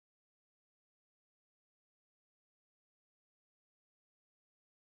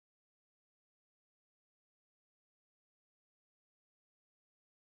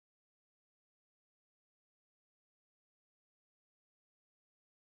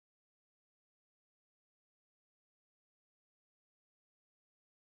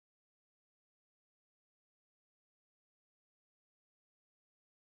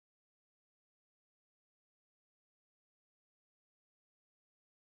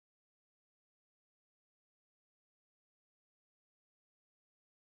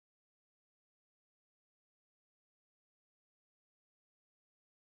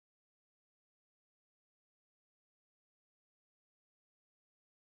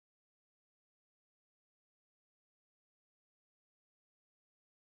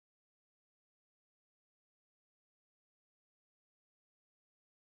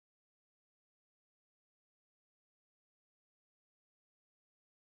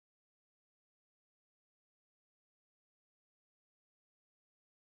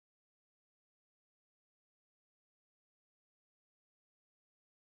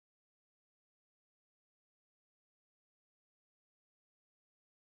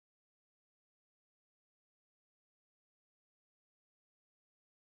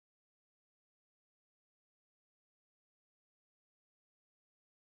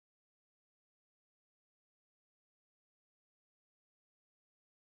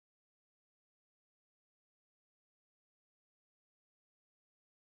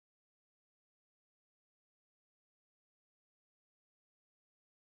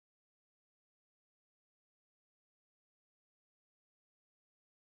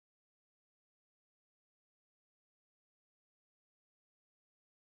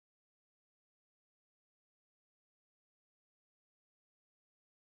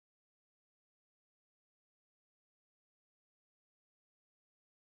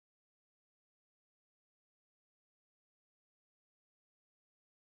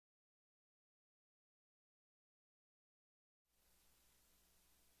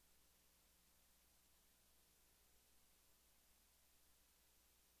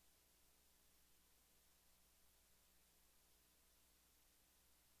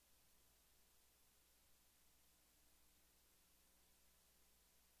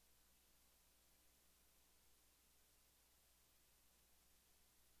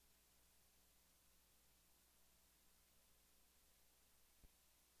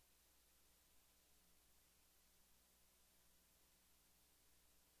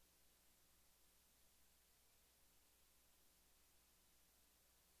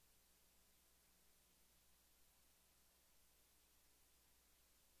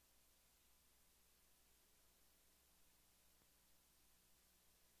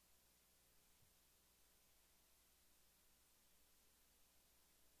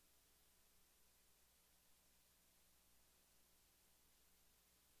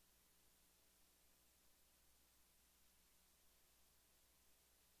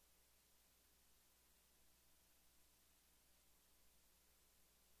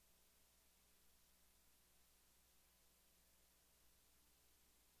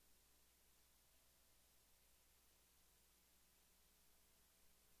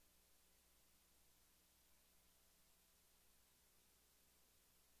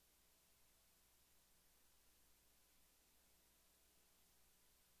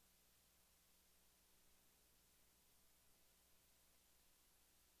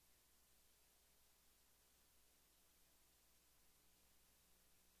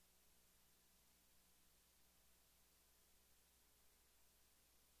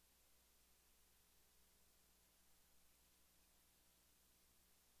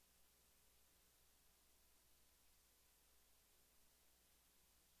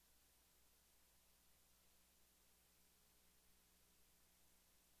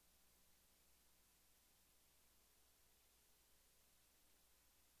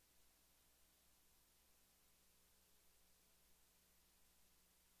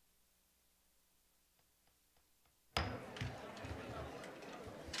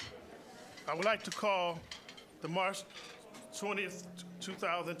I would like to call the March 20th,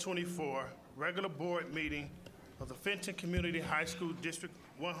 2024 regular board meeting of the Fenton Community High School District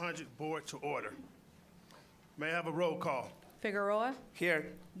 100 Board to order. May I have a roll call? Figueroa.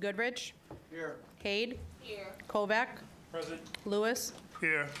 Here. Goodrich. Here. Cade. Here. Kovac. Present. Lewis.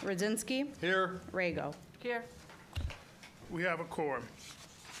 Here. Radzinski. Here. Rago. Here. We have a quorum.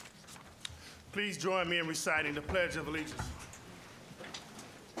 Please join me in reciting the Pledge of Allegiance.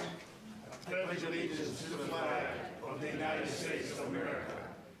 I pledge allegiance to the flag of the United States of America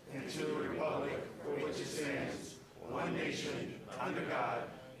and to the republic for which it stands, one nation, under God,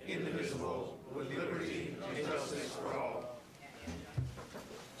 indivisible, with liberty and justice for all.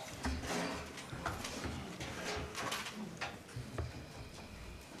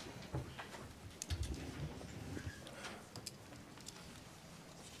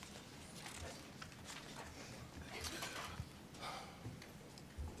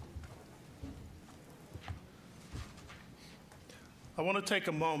 I want to take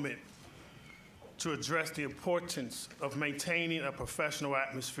a moment to address the importance of maintaining a professional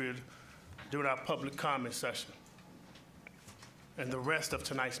atmosphere during our public comment session and the rest of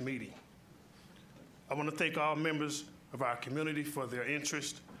tonight's meeting. I want to thank all members of our community for their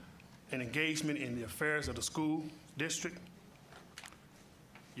interest and engagement in the affairs of the school district.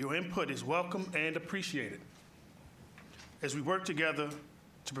 Your input is welcome and appreciated as we work together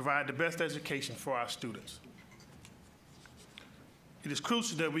to provide the best education for our students. It is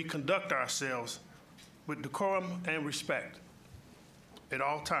crucial that we conduct ourselves with decorum and respect at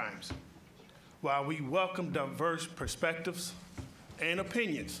all times. While we welcome diverse perspectives and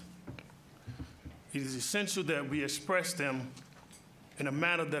opinions, it is essential that we express them in a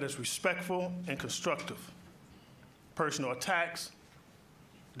manner that is respectful and constructive. Personal attacks,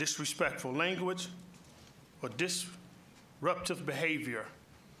 disrespectful language, or disruptive behavior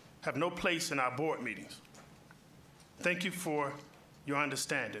have no place in our board meetings. Thank you for your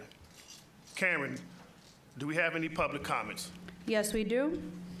understanding. Karen, do we have any public comments? Yes, we do.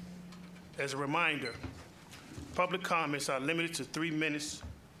 As a reminder, public comments are limited to 3 minutes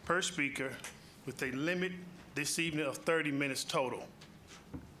per speaker with a limit this evening of 30 minutes total.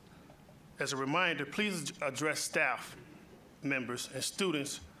 As a reminder, please address staff members and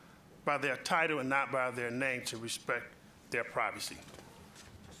students by their title and not by their name to respect their privacy.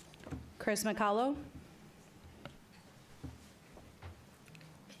 Chris McCullough.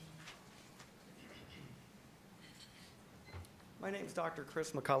 My name is Dr.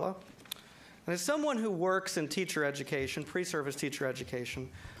 Chris McCullough, and as someone who works in teacher education, pre-service teacher education,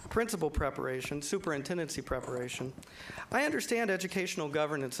 principal preparation, superintendency preparation, I understand educational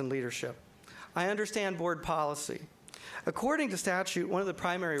governance and leadership. I understand board policy. According to statute, one of the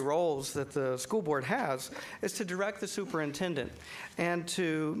primary roles that the school board has is to direct the superintendent and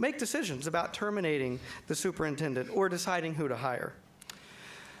to make decisions about terminating the superintendent or deciding who to hire.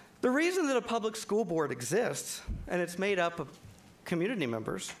 The reason that a public school board exists, and it's made up of community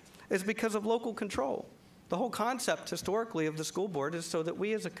members, is because of local control. The whole concept historically of the school board is so that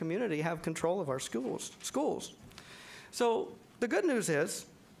we as a community have control of our schools. So the good news is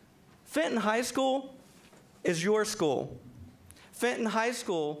Fenton High School is your school. Fenton High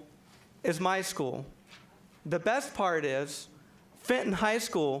School is my school. The best part is Fenton High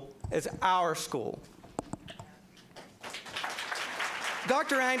School is our school.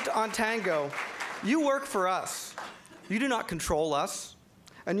 Dr. Ontango, you work for us. You do not control us,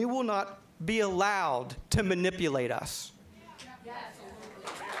 and you will not be allowed to manipulate us.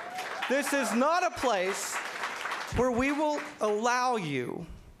 This is not a place where we will allow you,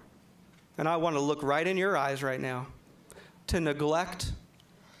 and I want to look right in your eyes right now, to neglect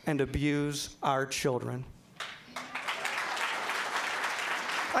and abuse our children.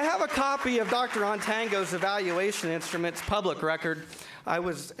 I have a copy of Dr. Ontango's evaluation instruments public record. I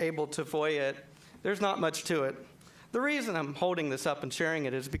was able to FOIA it. There's not much to it. The reason I'm holding this up and sharing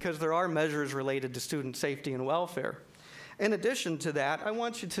it is because there are measures related to student safety and welfare. In addition to that, I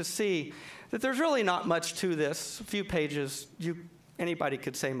want you to see that there's really not much to this. A few pages, anybody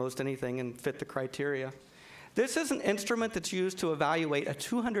could say most anything and fit the criteria. This is an instrument that's used to evaluate a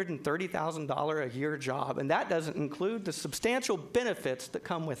 $230,000 a year job, and that doesn't include the substantial benefits that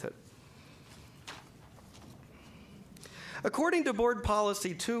come with it. According to Board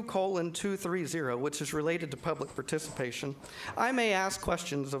Policy 2:230, which is related to public participation, I may ask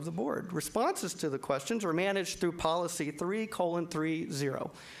questions of the board. Responses to the questions are managed through Policy 3:30,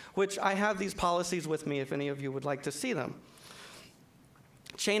 which I have these policies with me if any of you would like to see them.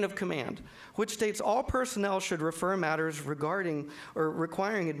 chain of command, which states all personnel should refer matters regarding or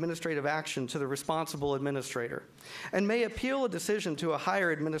requiring administrative action to the responsible administrator and may appeal a decision to a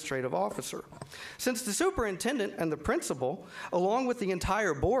higher administrative officer. Since the superintendent and the principal, along with the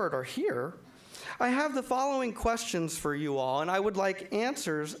entire board, are here, I have the following questions for you all, and I would like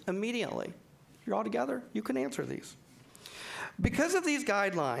answers immediately. You're all together? You can answer these. Because of these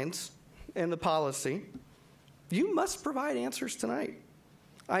guidelines and the policy, you must provide answers tonight.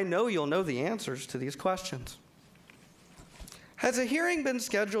 I know you'll know the answers to these questions. Has a hearing been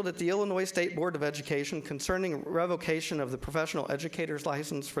scheduled at the Illinois State Board of Education concerning revocation of the professional educator's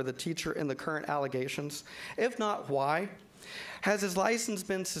license for the teacher in the current allegations? If not, why? Has his license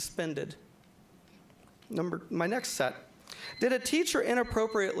been suspended? My next set. Did a teacher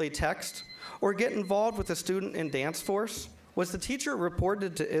inappropriately text or get involved with a student in dance force? Was the teacher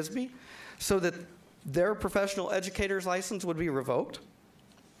reported to ISB so that their professional educator's license would be revoked?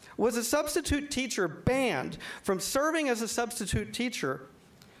 Was a substitute teacher banned from serving as a substitute teacher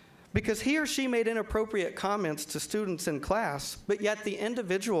because he or she made inappropriate comments to students in class, but yet the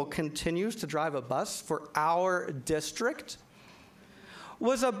individual continues to drive a bus for our district?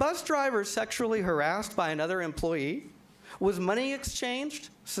 Was a bus driver sexually harassed by another employee? Was money exchanged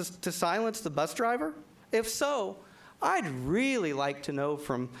to silence the bus driver? If so, I'd really like to know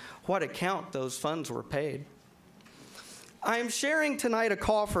from what account those funds were paid. I am sharing tonight a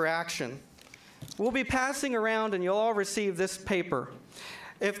call for action. We'll be passing around and you'll all receive this paper.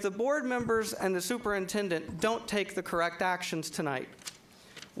 If the board members and the superintendent don't take the correct actions tonight,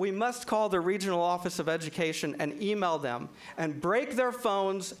 we must call the Regional Office of Education and email them and break their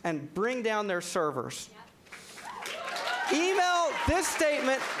phones and bring down their servers. Email this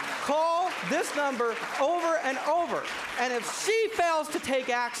statement, call this number over and over, and if she fails to take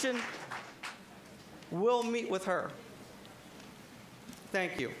action, we'll meet with her.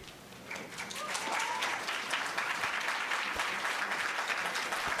 Thank you.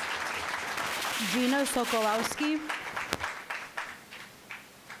 Gina Sokolowski.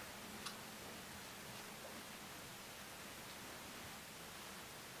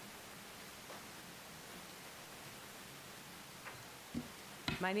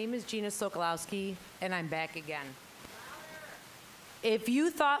 My name is Gina Sokolowski, and I'm back again. If you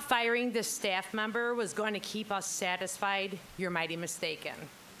thought firing this staff member was going to keep us satisfied, you're mighty mistaken.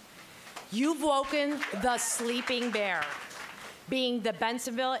 You've woken the sleeping bear, being the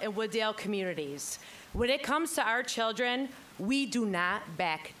Bensonville and Wooddale communities. When it comes to our children, we do not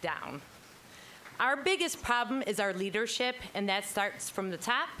back down. Our biggest problem is our leadership, and that starts from the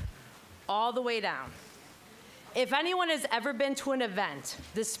top all the way down. If anyone has ever been to an event,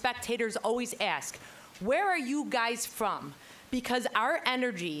 the spectators always ask, where are you guys from? Because our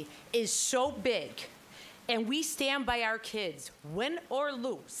energy is so big, and we stand by our kids, win or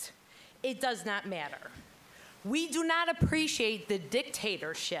lose. It does not matter. We do not appreciate the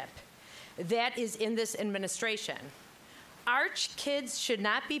dictatorship that is in this administration. Our kids should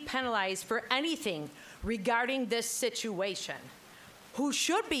not be penalized for anything regarding this situation. Who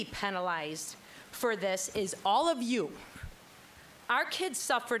should be penalized for this is all of you. Our kids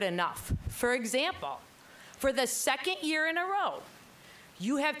suffered enough. For example, for the second year in a row,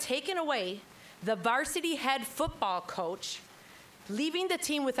 you have taken away the varsity head football coach, leaving the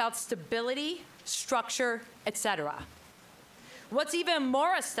team without stability, structure, etc. What's even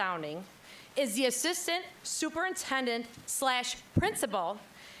more astounding is the assistant superintendent / principal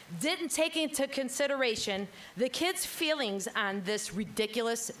didn't take into consideration the kids' feelings on this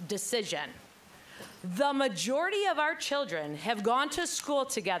ridiculous decision. The majority of our children have gone to school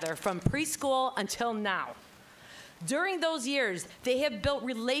together from preschool until now. During those years, they have built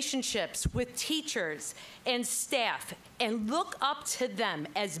relationships with teachers and staff and look up to them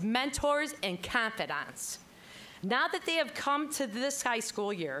as mentors and confidants. Now that they have come to this high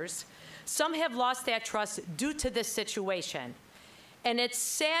school years, some have lost that trust due to this situation. And it's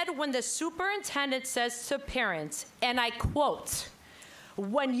sad when the superintendent says to parents, and I quote,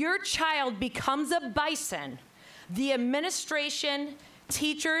 "When your child becomes a bison, the administration,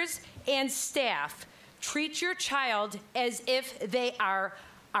 teachers, and staff treat your child as if they are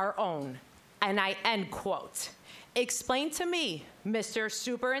our own." And I end quote. Explain to me, Mr.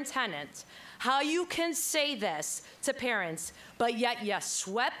 Superintendent, how you can say this to parents, but yet you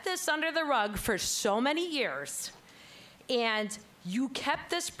swept this under the rug for so many years, and you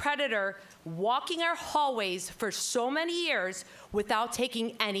kept this predator walking our hallways for so many years without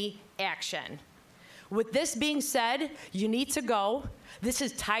taking any action. With this being said, you need to go. This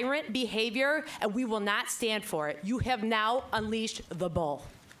is tyrant behavior, and we will not stand for it. You have now unleashed the bull.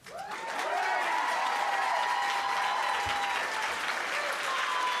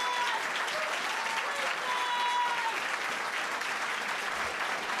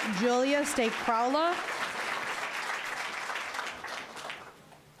 Julia Stake-Crowla.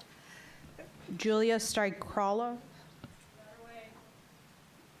 Julia Stake-Crowla.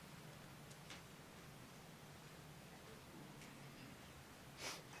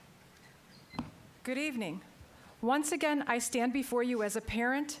 Good evening. Once again, I stand before you as a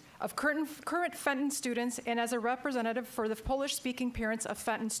parent of current Fenton students and as a representative for the Polish-speaking parents of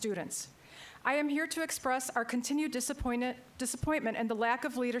Fenton students. I am here to express our continued disappointment in the lack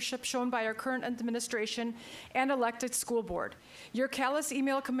of leadership shown by our current administration and elected school board. Your callous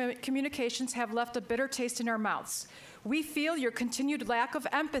email communications have left a bitter taste in our mouths. We feel your continued lack of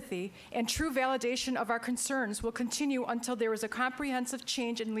empathy and true validation of our concerns will continue until there is a comprehensive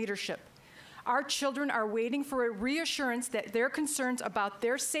change in leadership. Our children are waiting for a reassurance that their concerns about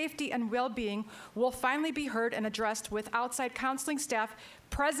their safety and well-being will finally be heard and addressed with outside counseling staff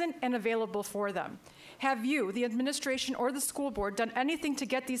present and available for them. Have you, the administration or the school board, done anything to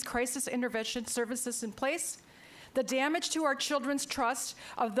get these crisis intervention services in place? The damage to our children's trust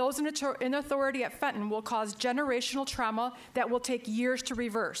of those in authority at Fenton will cause generational trauma that will take years to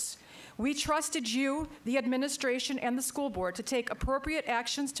reverse. We trusted you, the administration, and the school board to take appropriate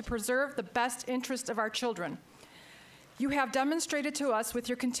actions to preserve the best interest of our children. You have demonstrated to us with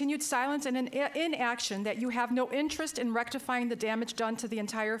your continued silence and inaction that you have no interest in rectifying the damage done to the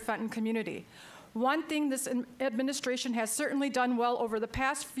entire Fenton community. One thing this administration has certainly done well over the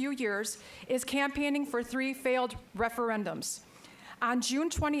past few years is campaigning for 3 failed referendums. On June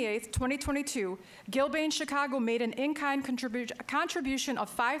 28, 2022, Gilbane Chicago made an in-kind contribution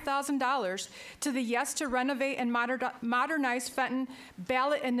of $5,000 to the Yes to Renovate and Modernize Fenton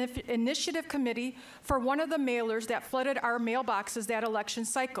Ballot Initiative Committee for one of the mailers that flooded our mailboxes that election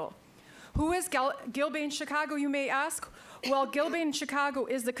cycle. Who is Gilbane Chicago, you may ask? Well, Gilbane Chicago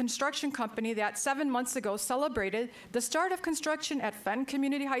is the construction company that 7 months ago celebrated the start of construction at Fenton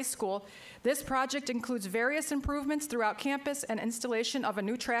Community High School. This project includes various improvements throughout campus and installation of a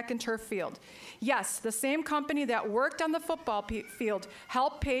new track and turf field. Yes, the same company that worked on the football field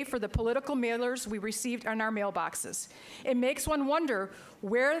helped pay for the political mailers we received on our mailboxes. It makes one wonder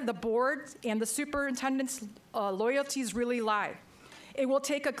where the board and the superintendent's loyalties really lie. It will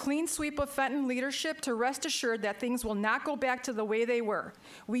take a clean sweep of Fenton leadership to rest assured that things will not go back to the way they were.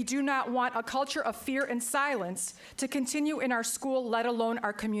 We do not want a culture of fear and silence to continue in our school, let alone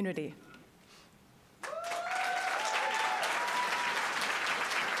our community.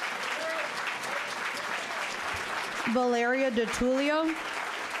 Valeria DeTulio.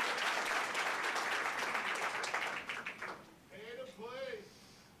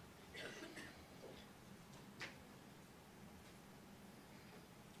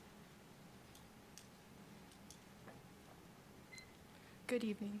 Good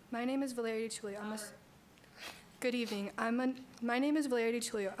evening. My name is Valeria DeTulio. Good evening. My name is Valeria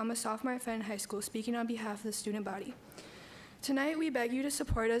DeTulio. I'm a sophomore at Fenton High School, speaking on behalf of the student body. Tonight, we beg you to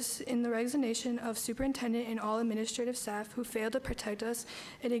support us in the resignation of superintendent and all administrative staff who failed to protect us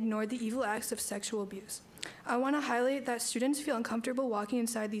and ignored the evil acts of sexual abuse. I want to highlight that students feel uncomfortable walking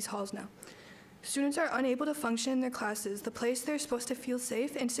inside these halls now. Students are unable to function in their classes, the place they're supposed to feel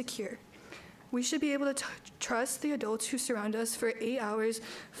safe and secure. We should be able to trust the adults who surround us for 8 hours,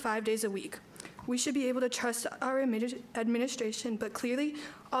 5 days a week. We should be able to trust our administration, but clearly,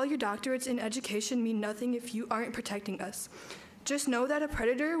 all your doctorates in education mean nothing if you aren't protecting us. Just know that a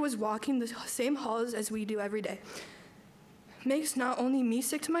predator was walking the same halls as we do every day. Makes not only me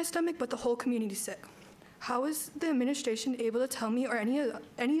sick to my stomach, but the whole community sick. How is the administration able to tell me or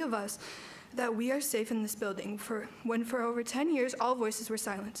any of us that we are safe in this building when for over 10 years, all voices were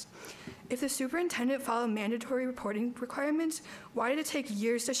silenced? If the superintendent followed mandatory reporting requirements, why did it take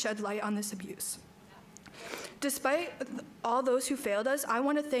years to shed light on this abuse? Despite all those who failed us, I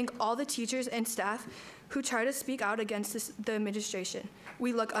want to thank all the teachers and staff who try to speak out against the administration.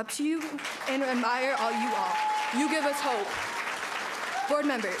 We look up to you and admire all you all. You give us hope. Board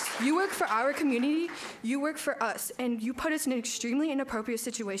members, you work for our community, you work for us, and you put us in an extremely inappropriate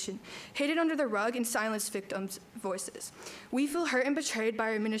situation, hid it under the rug and silenced victims' voices. We feel hurt and betrayed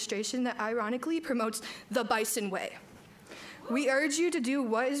by our administration that ironically promotes the Bison way. We urge you to do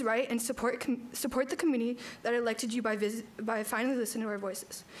what is right and support the community that elected you by finally listening to our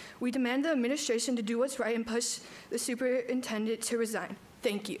voices. We demand the administration to do what's right and push the superintendent to resign.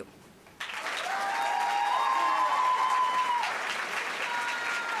 Thank you.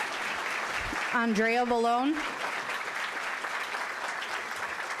 Andrea Valone.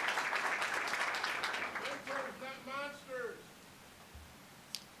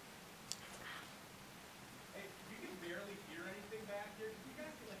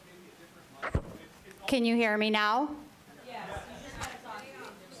 Can you hear me now?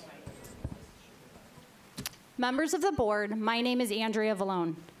 members of the board, my name is Andrea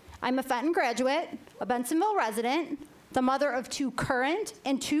Vallone. I'm a Fenton graduate, a Bensonville resident, the mother of 2 current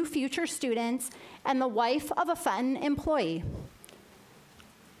and 2 future students, and the wife of a Fenton employee.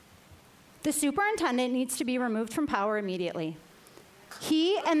 The superintendent needs to be removed from power immediately.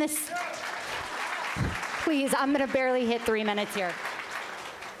 He and the... Please, I'm going to barely hit 3 minutes here.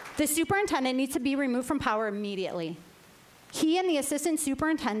 The superintendent needs to be removed from power immediately. He and the assistant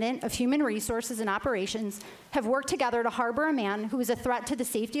superintendent of human resources and operations have worked together to harbor a man who is a threat to the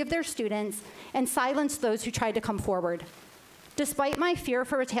safety of their students and silence those who tried to come forward. Despite my fear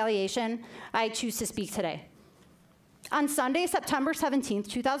for retaliation, I choose to speak today. On Sunday, September 17th,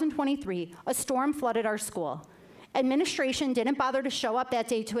 2023, a storm flooded our school. Administration didn't bother to show up that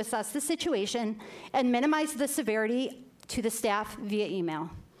day to assess the situation and minimize the severity to the staff via email.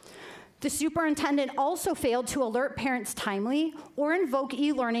 The superintendent also failed to alert parents timely or invoke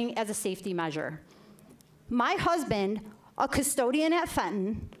e-learning as a safety measure. My husband, a custodian at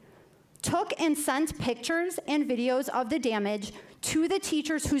Fenton, took and sent pictures and videos of the damage to the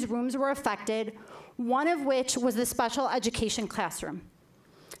teachers whose rooms were affected, one of which was the special education classroom.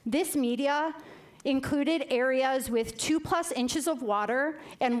 This media included areas with 2+ inches of water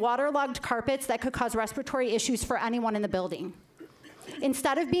and waterlogged carpets that could cause respiratory issues for anyone in the building.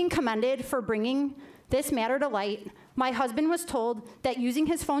 Instead of being commended for bringing this matter to light, my husband was told that using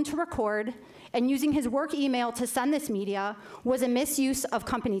his phone to record and using his work email to send this media was a misuse of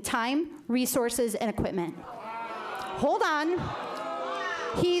company time, resources, and equipment. Hold on.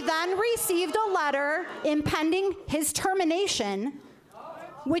 He then received a letter impending his termination,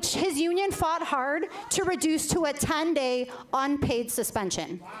 which his union fought hard to reduce to a 10-day unpaid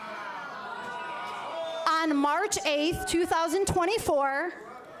suspension. On March 8th, 2024,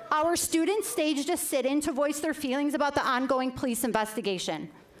 our students staged a sit-in to voice their feelings about the ongoing police investigation.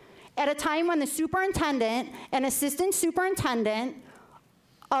 At a time when the superintendent and assistant superintendent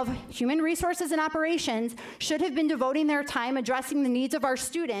of human resources and operations should have been devoting their time addressing the needs of our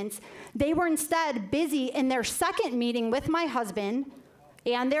students, they were instead busy in their second meeting with my husband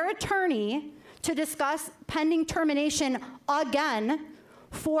and their attorney to discuss pending termination again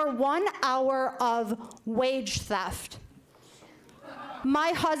for 1 hour of wage theft.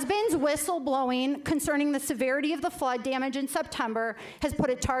 My husband's whistleblowing concerning the severity of the flood damage in September has put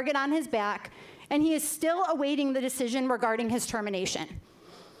a target on his back, and he is still awaiting the decision regarding his termination.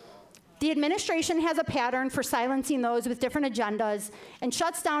 The administration has a pattern for silencing those with different agendas and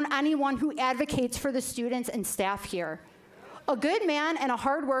shuts down anyone who advocates for the students and staff here. A good man and a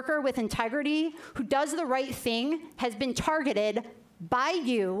hard worker with integrity who does the right thing has been targeted by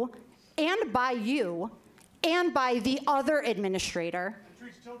you and by the other administrator,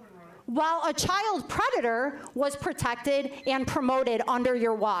 while a child predator was protected and promoted under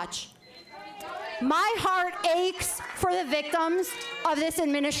your watch. My heart aches for the victims of this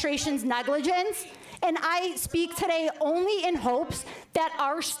administration's negligence, and I speak today only in hopes that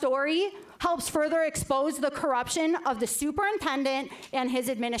our story helps further expose the corruption of the superintendent and his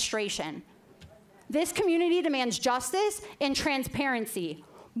administration. This community demands justice and transparency.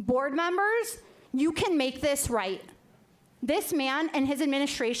 Board members, you can make this right. This man and his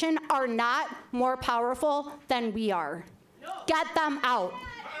administration are not more powerful than we are. Get them out.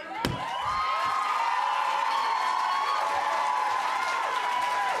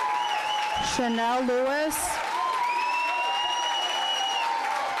 Chanel Lewis.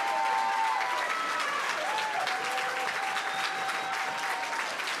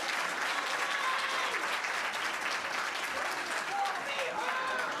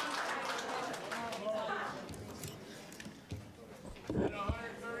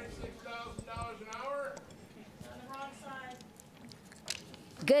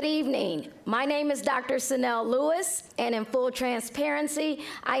 Good evening. My name is Dr. Chanel Lewis, and in full transparency,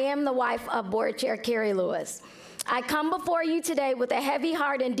 I am the wife of Board Chair Carrie Lewis. I come before you today with a heavy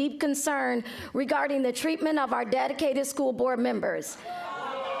heart and deep concern regarding the treatment of our dedicated school board members.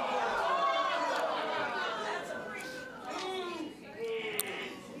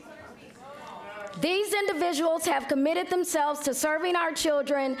 These individuals have committed themselves to serving our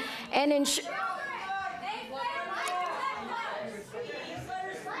children and ensuring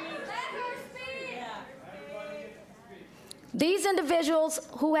These individuals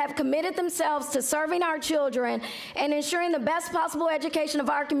who have committed themselves to serving our children and ensuring the best possible education of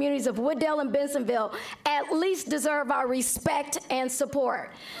our communities of Wooddale and Bensonville at least deserve our respect and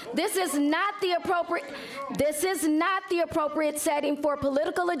support. This is not the appropriate setting for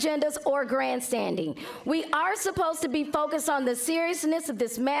political agendas or grandstanding. We are supposed to be focused on the seriousness of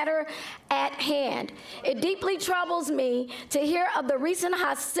this matter at hand. It deeply troubles me to hear of the recent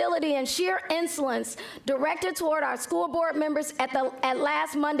hostility and sheer insolence directed toward our school board members at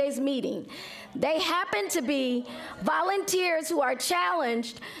last Monday's meeting. They happen to be volunteers who are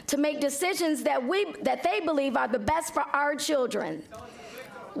challenged to make decisions that they believe are the best for our children.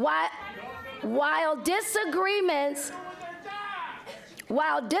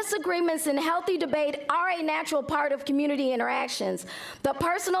 While disagreements and healthy debate are a natural part of community interactions, the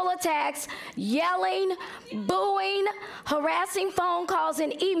personal attacks, yelling, booing, harassing phone calls,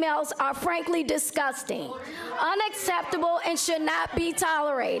 and emails are frankly disgusting, unacceptable, and should not be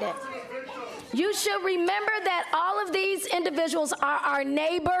tolerated. You should remember that all of these individuals are our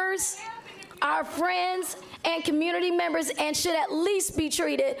neighbors, our friends, and community members, and should at least be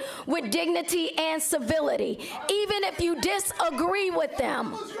treated with dignity and civility, even if you disagree with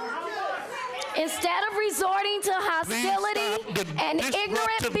them. Instead of resorting to hostility and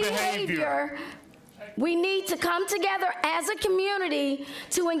ignorant behavior, we need to come together as a community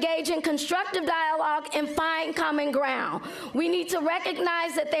to engage in constructive dialogue and find common ground. We need to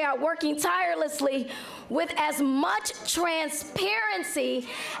recognize that they are working tirelessly with as much transparency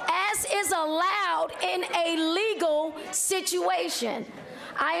as is allowed in a legal situation.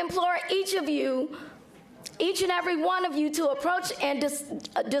 I implore each and every one of you to approach a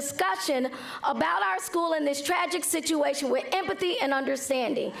discussion about our school in this tragic situation with empathy and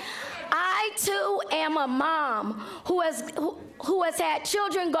understanding. I, too, am a mom who has had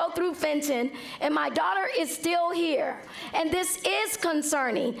children go through Fenton, and my daughter is still here. And this is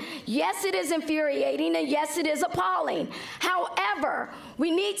concerning. Yes, it is infuriating, and yes, it is appalling. However,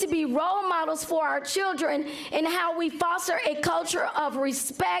 we need to be role models for our children in how we foster a culture of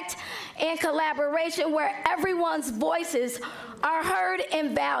respect and collaboration where everyone's voices are heard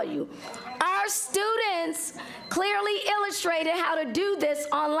and valued. Our students clearly illustrated how to do this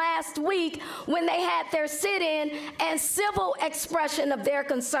on last week when they had their sit-in and civil expression of their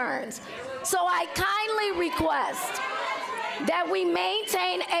concerns. So I kindly request that we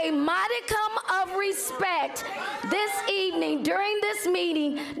maintain a modicum of respect this evening during this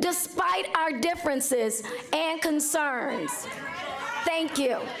meeting despite our differences and concerns. Thank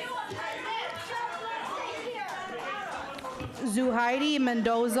you. Zuhairi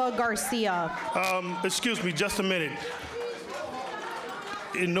Mendoza Garcia. Excuse me, just a minute.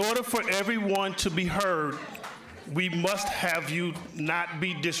 In order for everyone to be heard, we must have you not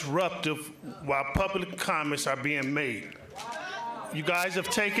be disruptive while public comments are being made. You guys have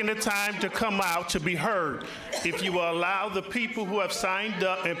taken the time to come out to be heard. If you will allow the people who have signed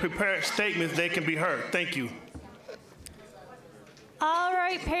up and prepared statements, they can be heard. Thank you. All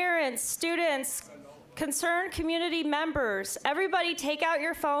right, parents, students, concerned community members, everybody take out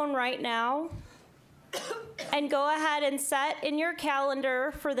your phone right now and go ahead and set in your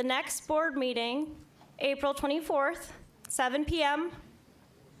calendar for the next board meeting, April 24th, 7 p.m.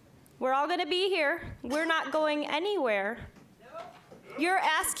 We're all gonna be here. We're not going anywhere. You're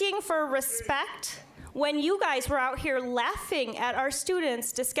asking for respect when you guys were out here laughing at our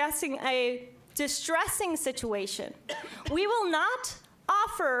students discussing a distressing situation. We will not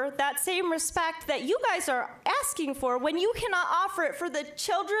offer that same respect that you guys are asking for when you cannot offer it for the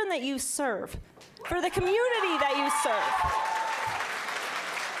children that you serve, for the community that you serve.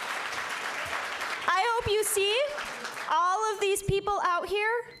 I hope you see all of these people out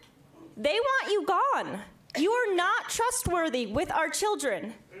here, they want you gone. You are not trustworthy with our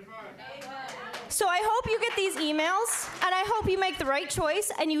children. So I hope you get these emails, and I hope you make the right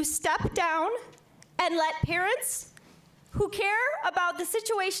choice and you step down and let parents who care about the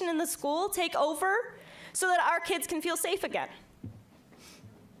situation in the school take over so that our kids can feel safe again.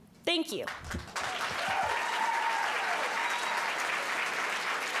 Thank you.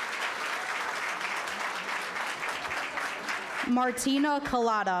 Martina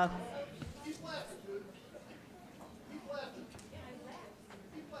Collada.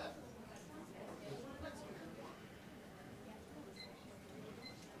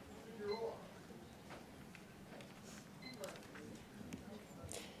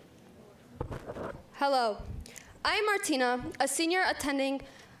 Hello, I am Martina, a senior attending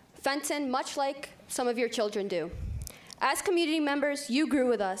Fenton, much like some of your children do. As community members, you grew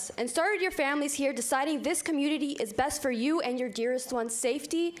with us and started your families here deciding this community is best for you and your dearest one's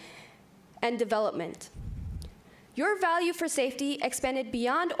safety and development. Your value for safety expanded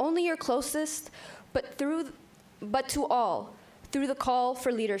beyond only your closest, but to all, through the call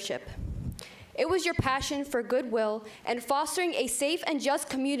for leadership. It was your passion for goodwill and fostering a safe and just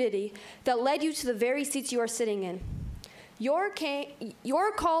community that led you to the very seats you are sitting in. Your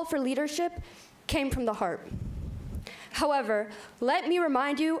call for leadership came from the heart. However, let me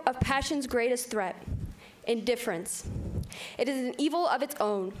remind you of passion's greatest threat: indifference. It is an evil of its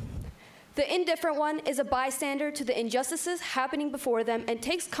own. The indifferent one is a bystander to the injustices happening before them and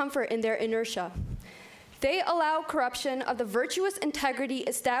takes comfort in their inertia. They allow corruption of the virtuous integrity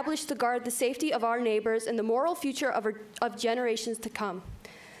established to guard the safety of our neighbors and the moral future of generations to come.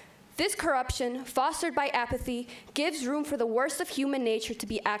 This corruption, fostered by apathy, gives room for the worst of human nature to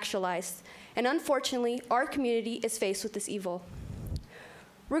be actualized, and unfortunately, our community is faced with this evil.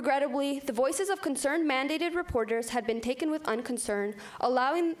 Regrettably, the voices of concerned mandated reporters had been taken with unconcern,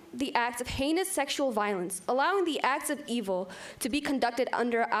 allowing the acts of heinous sexual violence, allowing the acts of evil to be conducted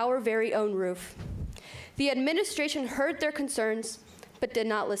under our very own roof. The administration heard their concerns, but did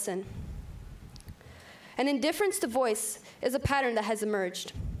not listen. An indifference to voice is a pattern that has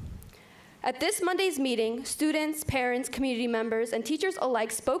emerged. At this Monday's meeting, students, parents, community members, and teachers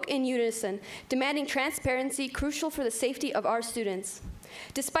alike spoke in unison, demanding transparency crucial for the safety of our students.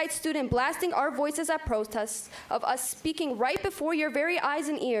 Despite students blasting our voices at protests, of us speaking right before your very eyes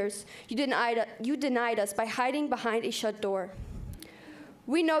and ears, you denied us by hiding behind a shut door.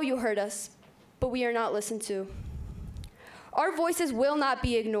 We know you heard us, but we are not listened to. Our voices will not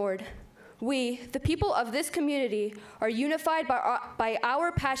be ignored. We, the people of this community, are unified by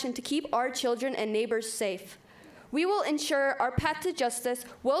our passion to keep our children and neighbors safe. We will ensure our path to justice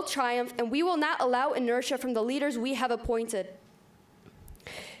will triumph, and we will not allow inertia from the leaders we have appointed.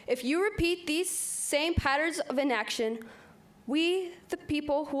 If you repeat these same patterns of inaction, we, the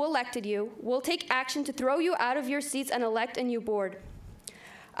people who elected you, will take action to throw you out of your seats and elect a new board.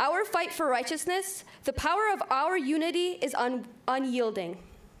 Our fight for righteousness, the power of our unity is unyielding.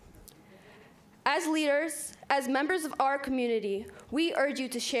 As leaders, as members of our community, we urge you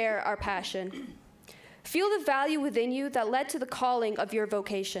to share our passion. Feel the value within you that led to the calling of your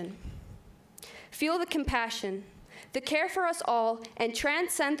vocation. Feel the compassion, the care for us all, and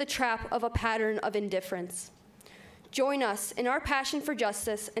transcend the trap of a pattern of indifference. Join us in our passion for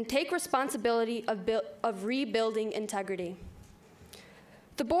justice and take responsibility of rebuilding integrity.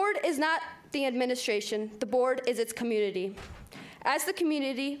 The board is not the administration, the board is its community. As the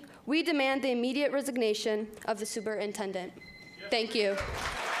community, we demand the immediate resignation of the superintendent. Thank you.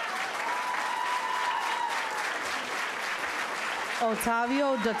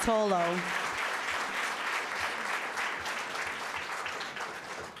 Otavio Dotolo.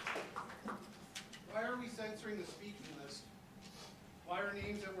 Why are we censoring the speaking list? Why are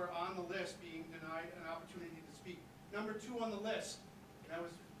names that were on the list being denied an opportunity to speak? Number 2 on the list, that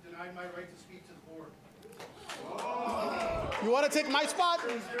was denied my right to speak to the board. You want to take my spot?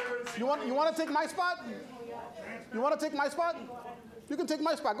 You want to take my spot? You want to take my spot? You can take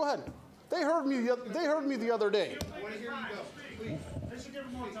my spot. Go ahead. They heard me the other day. I want to hear you go. Please. They should give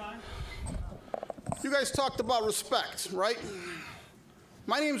him more time. You guys talked about respect, right?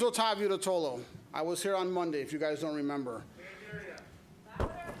 My name's Otavio Dotolo. I was here on Monday, if you guys don't remember.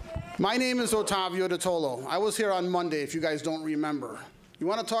 My name is Otavio Dotolo. I was here on Monday, if you guys don't remember. You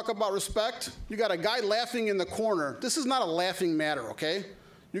want to talk about respect? You got a guy laughing in the corner. This is not a laughing matter, okay?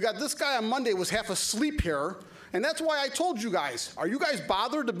 You got this guy on Monday was half asleep here, and that's why I told you guys, are you guys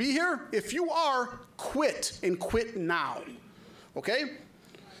bothered to be here? If you are, quit, and quit now, okay?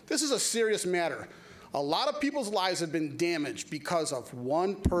 This is a serious matter. A lot of people's lives have been damaged because of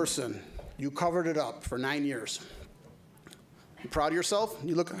one person. You covered it up for 9 years. You proud of yourself?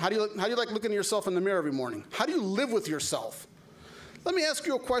 How do you like looking at yourself in the mirror every morning? How do you live with yourself? Let me ask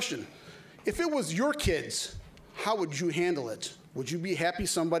you a question. If it was your kids, how would you handle it? Would you be happy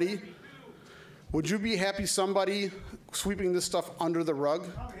somebody sweeping this stuff under the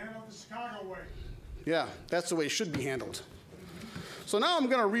rug? Probably handled the Chicago way. Yeah, that's the way it should be handled. So now I'm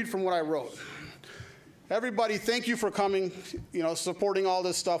going to read from what I wrote. Everybody, thank you for coming, supporting all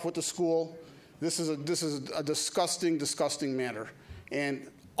this stuff with the school. This is a disgusting, disgusting matter. And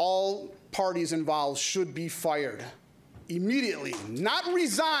all parties involved should be fired immediately, not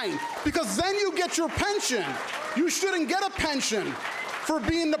resign, because then you get your pension. You shouldn't get a pension for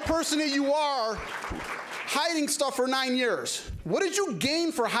being the person that you are, hiding stuff for 9 years. What did you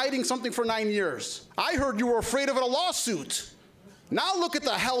gain for hiding something for 9 years? I heard you were afraid of a lawsuit. Now look at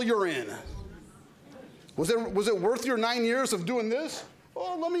the hell you're in. Was it worth your 9 years of doing this?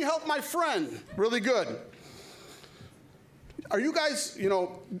 Oh, let me help my friend. Really good. Are you guys,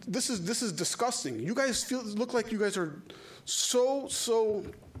 this is disgusting. You guys look like you guys are so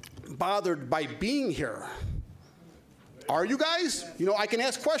bothered by being here. Are you guys? I can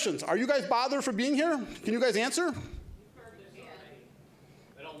ask questions. Are you guys bothered for being here? Can you guys answer?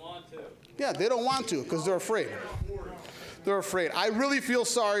 They don't want to. Yeah, they don't want to because they're afraid. They're afraid. I really feel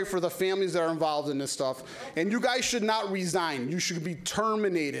sorry for the families that are involved in this stuff. And you guys should not resign. You should be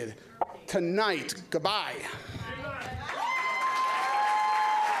terminated tonight. Goodbye.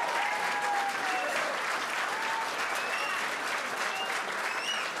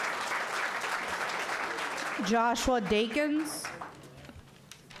 Joshua Dakins.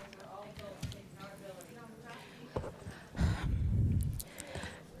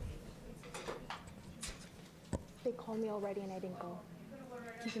 They called me already and I didn't go.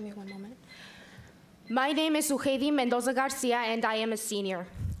 Can you give me one moment? My name is Ujedi Mendoza Garcia and I am a senior.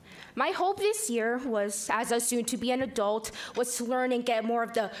 My hope this year was, as a soon-to-be an adult, was to learn and get more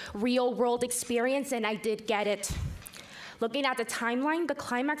of the real-world experience, and I did get it. Looking at the timeline, the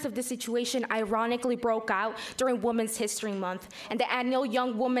climax of this situation ironically broke out during Women's History Month and the annual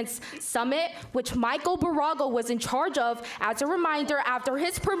Young Women's Summit, which Michael Barago was in charge of, as a reminder, after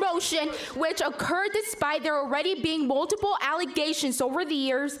his promotion, which occurred despite there already being multiple allegations over the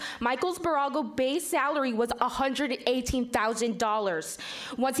years. Michael Barago's base salary was $118,000.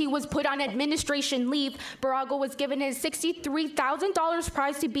 Once he was put on administration leave, Barago was given his $63,000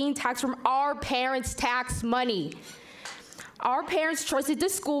 prize to being taxed from our parents' tax money. Our parents trusted the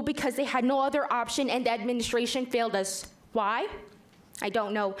school because they had no other option and the administration failed us. Why? I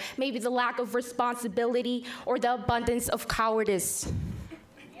don't know. Maybe the lack of responsibility or the abundance of cowardice.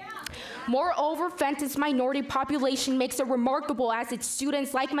 Moreover, Fenton's minority population makes it remarkable as its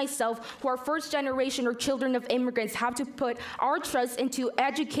students like myself who are first generation or children of immigrants have to put our trust into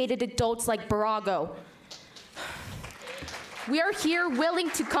educated adults like Barago. We are here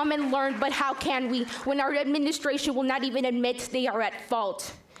willing to come and learn, but how can we when our administration will not even admit they are at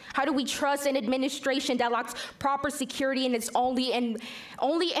fault? How do we trust an administration that lacks proper security and is only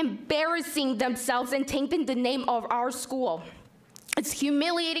embarrassing themselves and tainting the name of our school? It's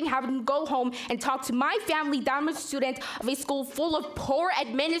humiliating having to go home and talk to my family that I'm a student of a school full of poor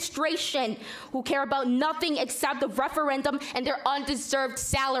administration who care about nothing except the referendum and their undeserved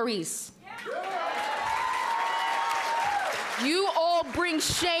salaries. You all bring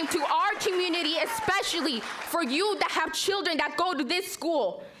shame to our community, especially for you that have children that go to this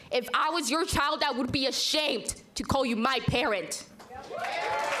school. If I was your child, I would be ashamed to call you my parent.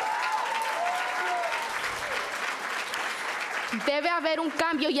 Debe haber un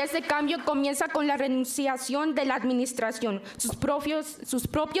cambio y ese cambio comienza con la renunciación de la administración. Sus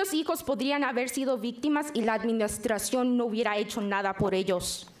propios hijos podrían haber sido víctimas y la administración no hubiera hecho nada por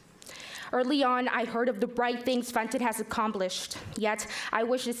ellos. Early on, I heard of the bright things Fenton has accomplished, yet I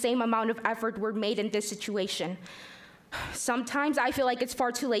wish the same amount of effort were made in this situation. Sometimes I feel like it's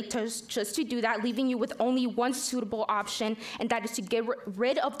far too late just to do that, leaving you with only one suitable option, and that is to get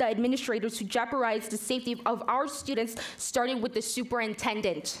rid of the administrators who jeopardize the safety of our students, starting with the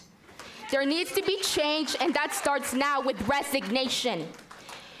superintendent. There needs to be change, and that starts now with resignation.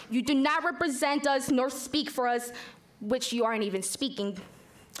 You do not represent us nor speak for us, which you aren't even speaking.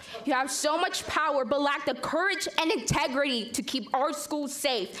 You have so much power, but lack the courage and integrity to keep our schools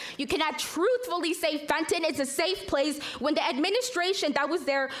safe. You cannot truthfully say Fenton is a safe place when the administration that was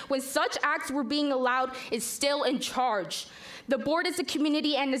there when such acts were being allowed is still in charge. The board is a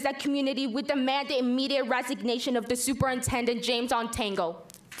community, and as that community, we demand the immediate resignation of the superintendent, James Ontango.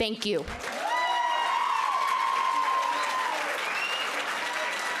 Thank you.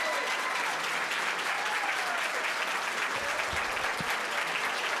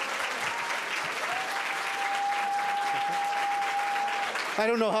 I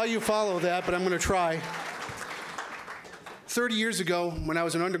don't know how you follow that, but I'm going to try. 30 years ago, when I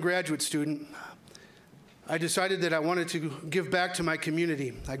was an undergraduate student, I decided that I wanted to give back to my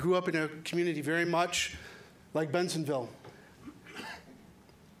community. I grew up in a community very much like Bensonville.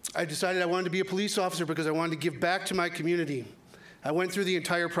 I decided I wanted to be a police officer because I wanted to give back to my community. I went through the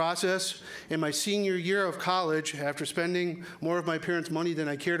entire process. In my senior year of college, after spending more of my parents' money than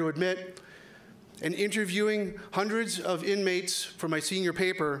I care to admit, and interviewing hundreds of inmates for my senior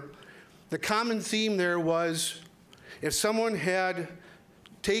paper, the common theme there was, if someone had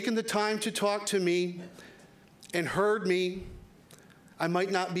taken the time to talk to me and heard me, I might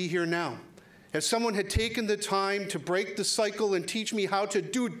not be here now. If someone had taken the time to break the cycle and teach me how to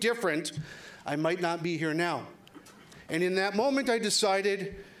do different, I might not be here now. And in that moment, I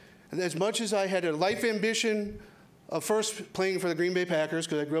decided, as much as I had a life ambition of first playing for the Green Bay Packers,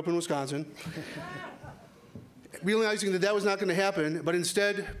 because I grew up in Wisconsin, realizing that that was not going to happen, but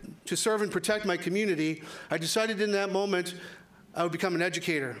instead to serve and protect my community, I decided in that moment I would become an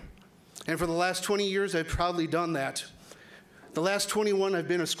educator. And for the last 20 years, I've proudly done that. The last 21, I've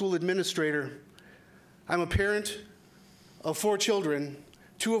been a school administrator. I'm a parent of 4 children,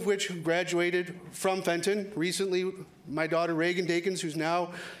 two of which graduated from Fenton. Recently, my daughter Reagan Dakins, who's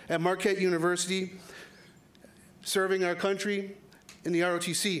now at Marquette University, serving our country in the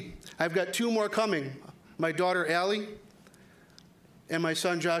ROTC. I've got two more coming, my daughter Allie and my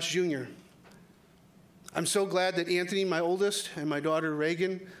son Josh Jr. I'm so glad that Anthony, my oldest, and my daughter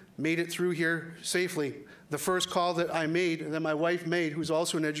Reagan made it through here safely. The first call that I made, that my wife made, who's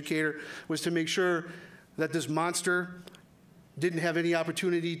also an educator, was to make sure that this monster didn't have any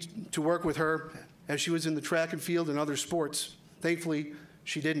opportunity to work with her as she was in the track and field and other sports. Thankfully,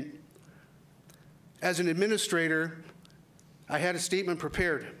 she didn't. As an administrator, I had a statement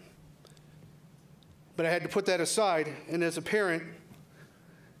prepared, but I had to put that aside, and as a parent,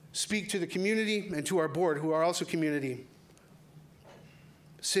 speak to the community and to our board, who are also community.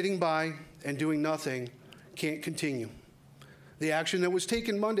 Sitting by and doing nothing can't continue. The action that was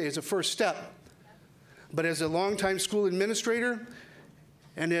taken Monday is a first step, but as a longtime school administrator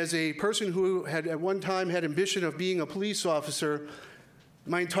and as a person who had at one time had ambition of being a police officer,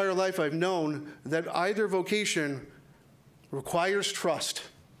 my entire life I've known that either vocation requires trust.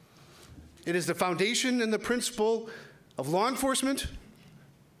 It is the foundation and the principle of law enforcement.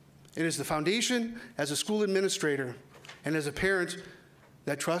 It is the foundation as a school administrator and as a parent.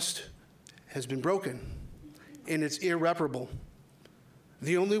 That trust has been broken, and it's irreparable.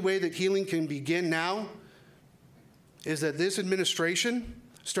 The only way that healing can begin now is that this administration,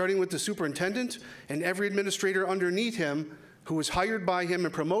 starting with the superintendent and every administrator underneath him who was hired by him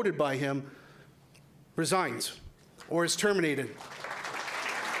and promoted by him, resigns or is terminated.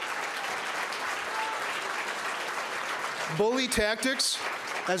 Bully tactics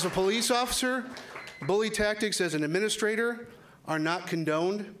as a police officer, bully tactics as an administrator are not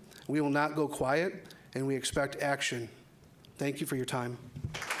condoned. We will not go quiet, and we expect action. Thank you for your time.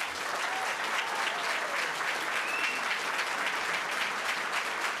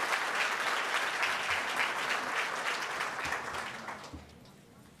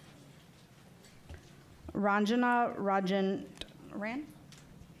 Ranjana Ran?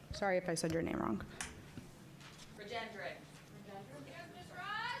 Sorry if I said your name wrong.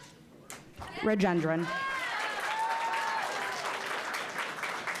 Rajendran.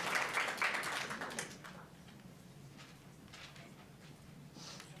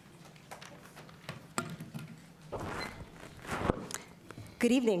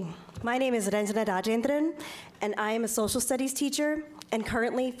 Good evening. My name is Ranjana Rajendran, and I am a social studies teacher and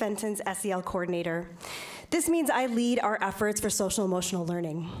currently Fenton's SEL coordinator. This means I lead our efforts for social emotional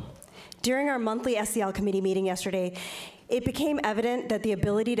learning. During our monthly SEL committee meeting yesterday, it became evident that the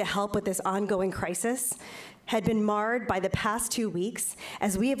ability to help with this ongoing crisis had been marred by the past 2 weeks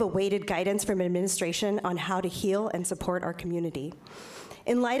as we have awaited guidance from administration on how to heal and support our community.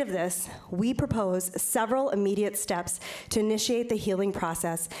 In light of this, we propose several immediate steps to initiate the healing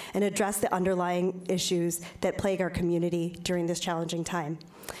process and address the underlying issues that plague our community during this challenging time.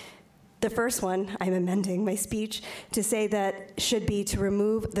 The first one, I'm amending my speech to say that should be to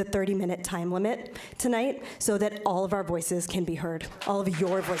remove the 30-minute time limit tonight so that all of our voices can be heard. All of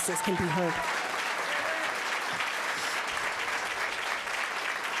your voices can be heard.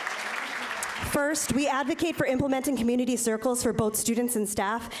 First, we advocate for implementing community circles for both students and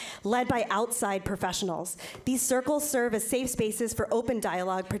staff, led by outside professionals. These circles serve as safe spaces for open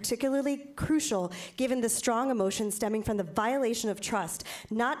dialogue, particularly crucial given the strong emotions stemming from the violation of trust,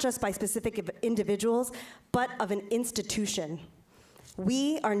 not just by specific individuals, but of an institution.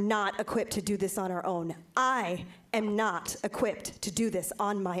 We are not equipped to do this on our own. I am not equipped to do this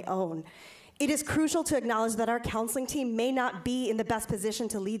on my own. It is crucial to acknowledge that our counseling team may not be in the best position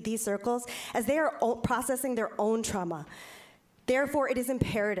to lead these circles as they are processing their own trauma. Therefore, it is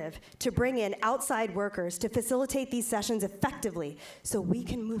imperative to bring in outside workers to facilitate these sessions effectively so we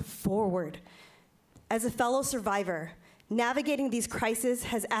can move forward. As a fellow survivor, navigating these crises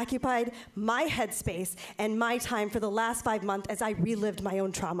has occupied my headspace and my time for the last 5 months as I relived my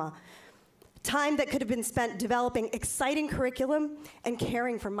own trauma. Time that could have been spent developing exciting curriculum and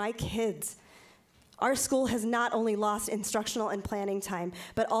caring for my kids. Our school has not only lost instructional and planning time,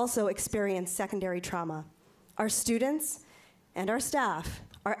 but also experienced secondary trauma. Our students and our staff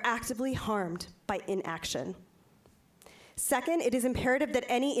are actively harmed by inaction. Second, it is imperative that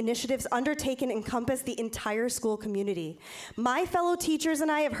any initiatives undertaken encompass the entire school community. My fellow teachers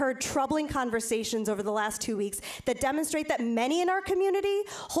and I have heard troubling conversations over the last 2 weeks that demonstrate that many in our community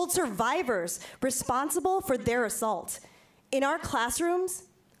hold survivors responsible for their assault. In our classrooms,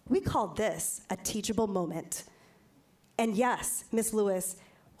 we call this a teachable moment. And yes, Ms. Lewis,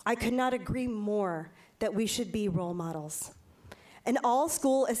 I could not agree more that we should be role models. An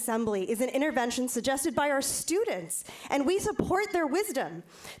all-school assembly is an intervention suggested by our students, and we support their wisdom.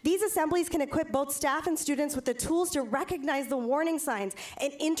 These assemblies can equip both staff and students with the tools to recognize the warning signs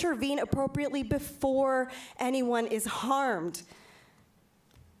and intervene appropriately before anyone is harmed.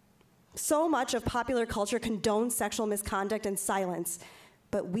 So much of popular culture condones sexual misconduct and silence,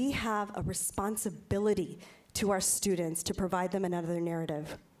 but we have a responsibility to our students to provide them another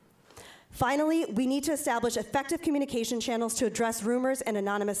narrative. Finally, we need to establish effective communication channels to address rumors and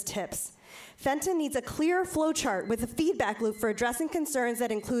anonymous tips. Fenton needs a clear flow chart with a feedback loop for addressing concerns that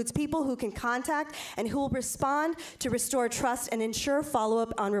includes people who can contact and who will respond to restore trust and ensure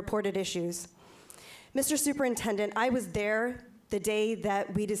follow-up on reported issues. Mr. Superintendent, I was there the day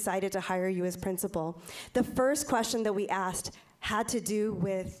that we decided to hire you as principal. The first question that we asked had to do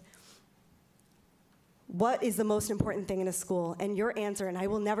with what is the most important thing in a school? And your answer, and I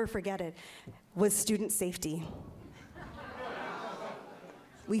will never forget it, was student safety.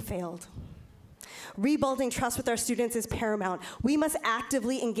 We failed. Rebuilding trust with our students is paramount. We must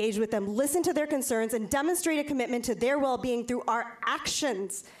actively engage with them, listen to their concerns, and demonstrate a commitment to their well-being through our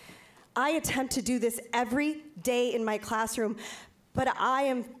actions. I attempt to do this every day in my classroom, but I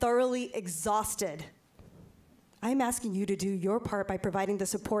am thoroughly exhausted. I'm asking you to do your part by providing the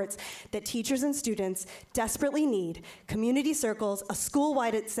supports that teachers and students desperately need: community circles, a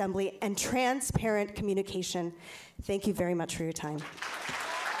school-wide assembly, and transparent communication. Thank you very much for your time.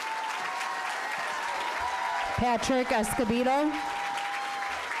 Patrick Escobedo.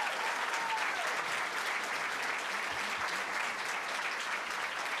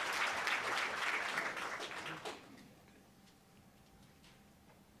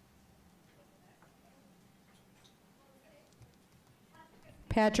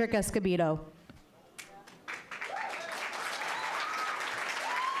 Patrick Escobedo.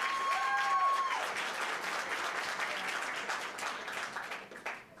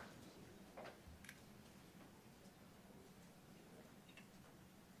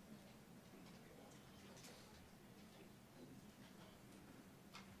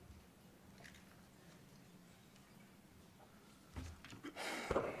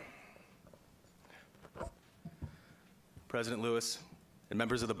 President Lewis and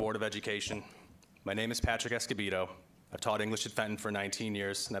members of the Board of Education, my name is Patrick Escobedo. I've taught English at Fenton for 19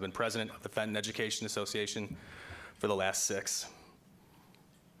 years, and I've been president of the Fenton Education Association for the last 6.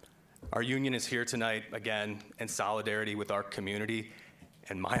 Our union is here tonight, again, in solidarity with our community,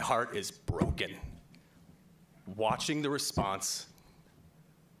 and my heart is broken. Watching the response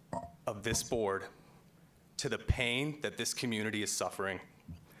of this board to the pain that this community is suffering,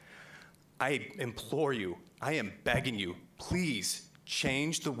 I implore you, I am begging you, please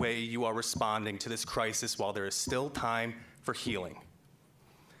change the way you are responding to this crisis while there is still time for healing.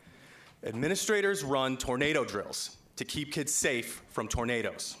 Administrators run tornado drills to keep kids safe from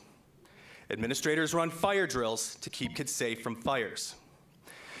tornadoes. Administrators run fire drills to keep kids safe from fires.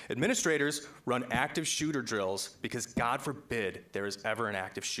 Administrators run active shooter drills because, God forbid, there is ever an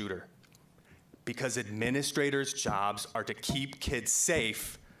active shooter. Because administrators' jobs are to keep kids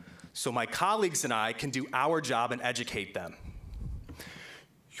safe so my colleagues and I can do our job and educate them.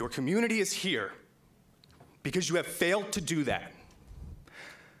 Your community is here because you have failed to do that.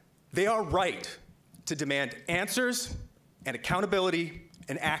 They are right to demand answers and accountability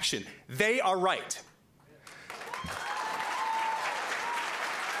and action. They are right.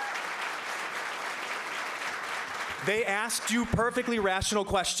 They asked you perfectly rational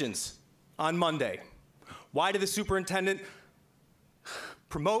questions on Monday. Why did the superintendent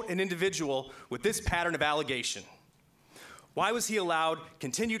promote an individual with this pattern of allegation? Why was he allowed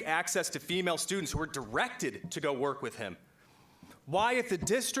continued access to female students who were directed to go work with him? Why, if the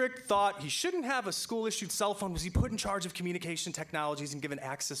district thought he shouldn't have a school-issued cell phone, was he put in charge of communication technologies and given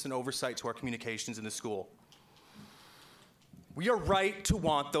access and oversight to our communications in the school? We are right to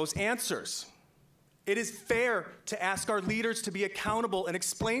want those answers. It is fair to ask our leaders to be accountable and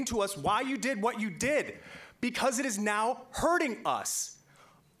explain to us why you did what you did, because it is now hurting us.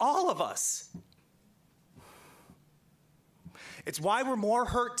 All of us. It's why we're more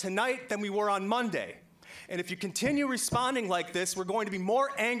hurt tonight than we were on Monday. And if you continue responding like this, we're going to be more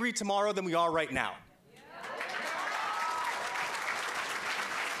angry tomorrow than we are right now.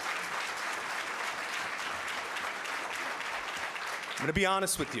 I'm going to be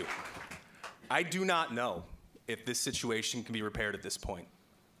honest with you. I do not know if this situation can be repaired at this point.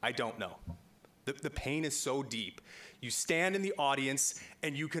 I don't know. The pain is so deep. You stand in the audience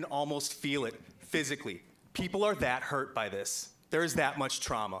and you can almost feel it physically. People are that hurt by this. There is that much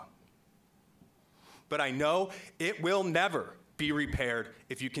trauma. But I know it will never be repaired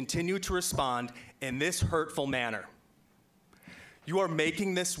if you continue to respond in this hurtful manner. You are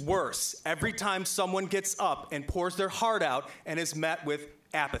making this worse every time someone gets up and pours their heart out and is met with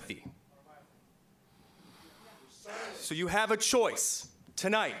apathy. So you have a choice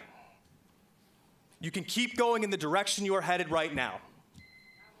tonight. You can keep going in the direction you are headed right now.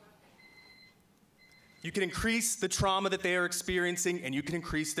 You can increase the trauma that they are experiencing, and you can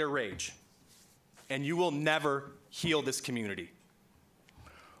increase their rage. And you will never heal this community.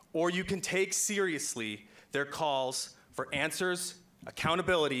 Or you can take seriously their calls for answers,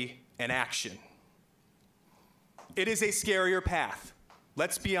 accountability, and action. It is a scarier path.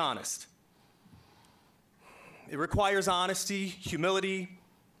 Let's be honest. It requires honesty, humility,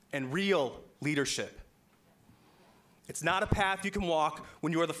 and real leadership. It's not a path you can walk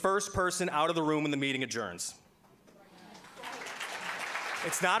when you are the first person out of the room when the meeting adjourns.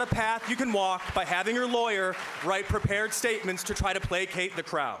 It's not a path you can walk by having your lawyer write prepared statements to try to placate the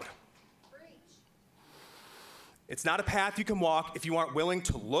crowd. It's not a path you can walk if you aren't willing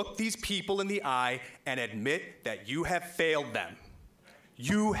to look these people in the eye and admit that you have failed them.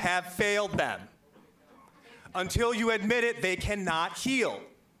 You have failed them. Until you admit it, they cannot heal.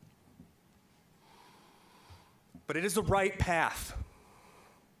 But it is the right path.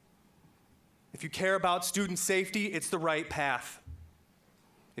 If you care about student safety, it's the right path.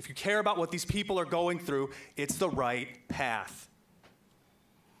 If you care about what these people are going through, it's the right path.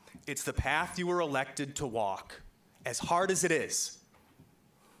 It's the path you were elected to walk, as hard as it is.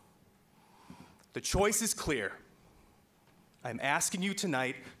 The choice is clear. I'm asking you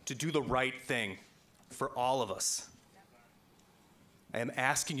tonight to do the right thing for all of us. I am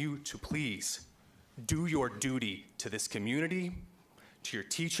asking you to please do your duty to this community, to your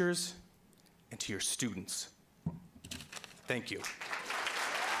teachers, and to your students. Thank you.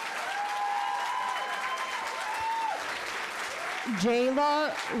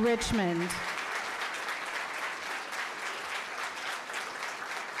 Jayla Richmond.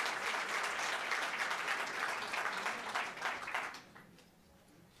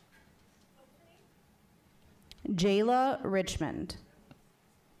 Jayla Richmond.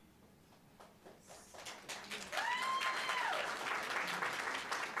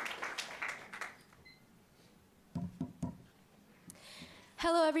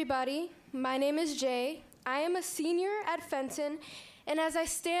 Hello, everybody. My name is Jay. I am a senior at Fenton, and as I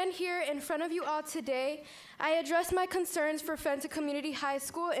stand here in front of you all today, I address my concerns for Fenton Community High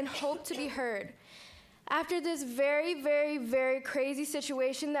School and hope to be heard. After this very, very, very crazy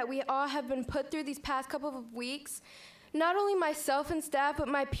situation that we all have been put through these past couple of weeks, not only myself and staff, but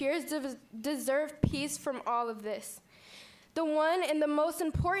my peers deserve peace from all of this. The one and the most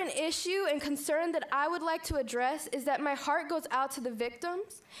important issue and concern that I would like to address is that my heart goes out to the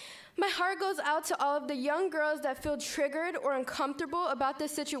victims. My heart goes out to all of the young girls that feel triggered or uncomfortable about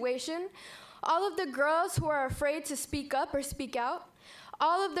this situation, all of the girls who are afraid to speak up or speak out,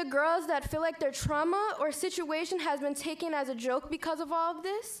 all of the girls that feel like their trauma or situation has been taken as a joke because of all of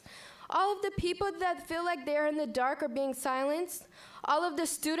this, all of the people that feel like they're in the dark or being silenced, all of the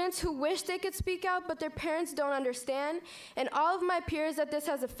students who wish they could speak out but their parents don't understand, and all of my peers that this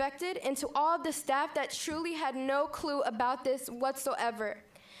has affected, and to all of the staff that truly had no clue about this whatsoever.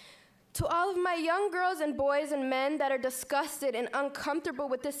 To all of my young girls and boys and men that are disgusted and uncomfortable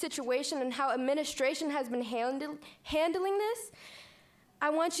with this situation and how administration has been handling this, I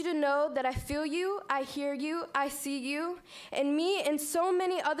want you to know that I feel you, I hear you, I see you, and me and so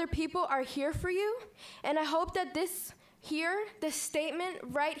many other people are here for you, and I hope that this statement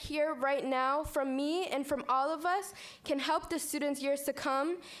right here, right now, from me and from all of us can help the students years to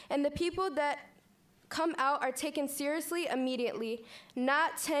come, and the people that come out are taken seriously immediately,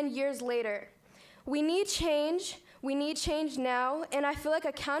 not 10 years later. We need change. We need change now, and I feel like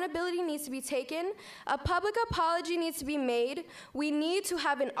accountability needs to be taken. A public apology needs to be made. We need to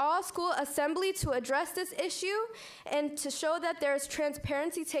have an all-school assembly to address this issue and to show that there is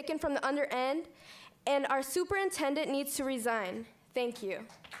transparency taken from the under end, and our superintendent needs to resign. Thank you.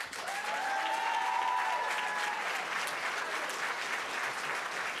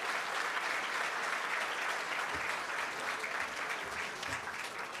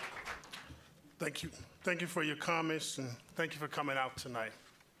 Thank you. Thank you for your comments, and thank you for coming out tonight.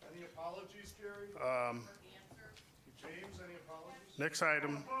 Any apologies, Gary? James, any apologies? Next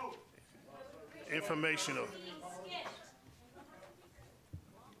item, informational.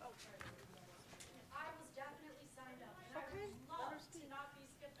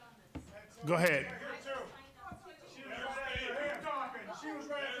 Go ahead. She was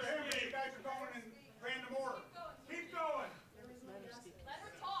ready for him, and you guys are going in random order. Keep going.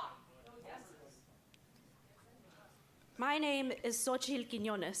 My name is Xochitl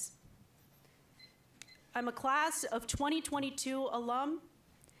Quiñones. I'm a class of 2022 alum,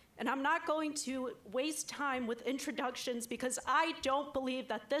 and I'm not going to waste time with introductions because I don't believe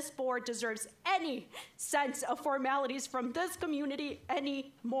that this board deserves any sense of formalities from this community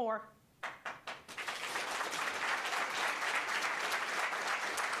anymore.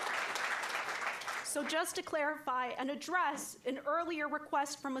 So just to clarify and address an earlier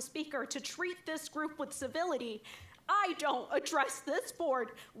request from a speaker to treat this group with civility, I don't address this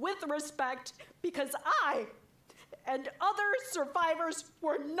board with respect because I and other survivors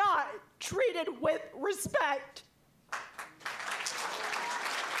were not treated with respect.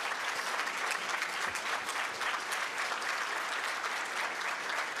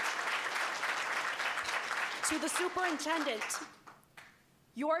 To the superintendent,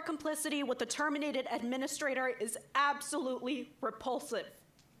 your complicity with the terminated administrator is absolutely repulsive.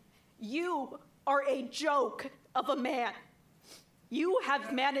 You are a joke of a man. You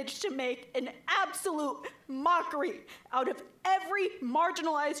have managed to make an absolute mockery out of every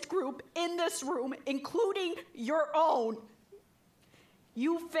marginalized group in this room, including your own.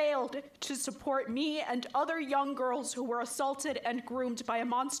 You failed to support me and other young girls who were assaulted and groomed by a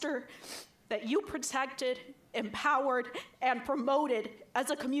monster that you protected, empowered, and promoted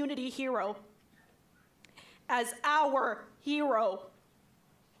as a community hero, as our hero.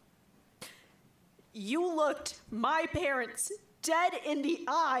 You looked my parents dead in the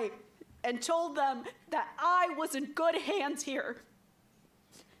eye and told them that I was in good hands here,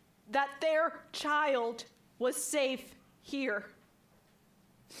 that their child was safe here.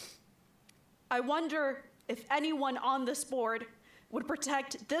 I wonder if anyone on this board would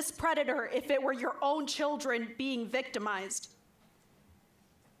protect this predator if it were your own children being victimized.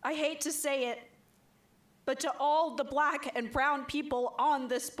 I hate to say it, but to all the Black and brown people on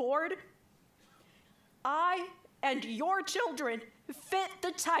this board, I and your children fit the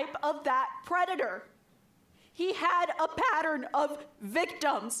type of that predator. He had a pattern of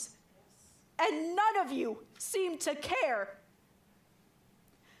victims, and none of you seem to care.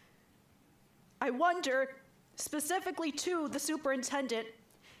 I wonder, specifically to the superintendent,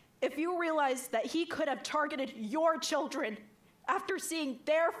 if you realize that he could have targeted your children after seeing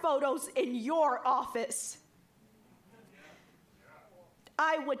their photos in your office.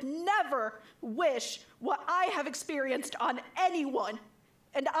 I would never wish what I have experienced on anyone,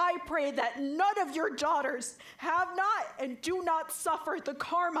 and I pray that none of your daughters have not and do not suffer the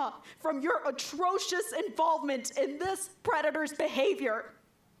karma from your atrocious involvement in this predator's behavior.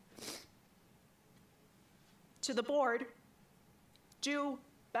 To the board, do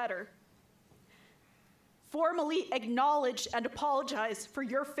better. Formally acknowledge and apologize for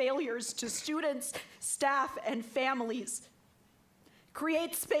your failures to students, staff, and families.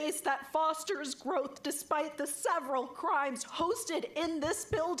 Create space that fosters growth despite the several crimes hosted in this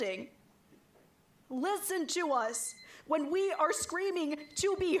building. Listen to us when we are screaming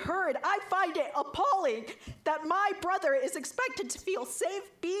to be heard. I find it appalling that my brother is expected to feel safe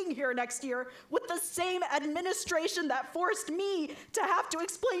being here next year with the same administration that forced me to have to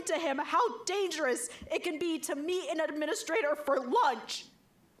explain to him how dangerous it can be to meet an administrator for lunch.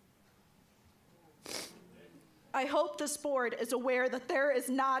 I hope this board is aware that there is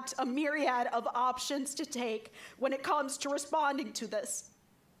not a myriad of options to take when it comes to responding to this.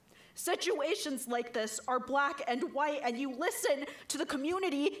 Situations like this are black and white, and you listen to the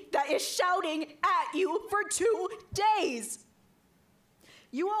community that is shouting at you for 2 days.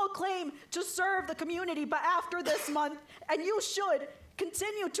 You all claim to serve the community, but after this month, and you should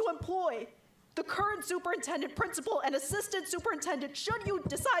continue to employ the current superintendent, principal, and assistant superintendent, should you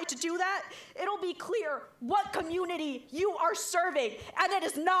decide to do that, it'll be clear what community you are serving, and it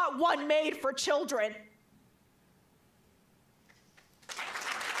is not one made for children.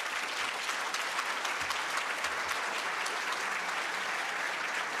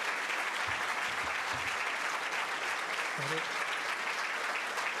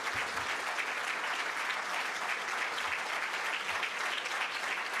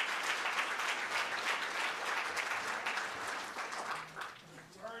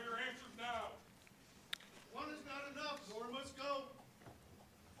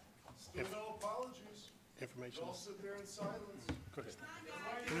 Information. All sit there in silence. Go ahead.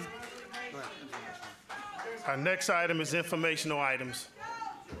 Our next item is informational items.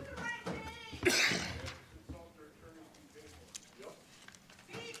 Time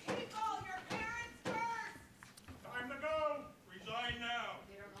to go. Resign now.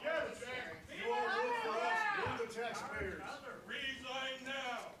 Yes, you all work for us. We're the taxpayers. Resign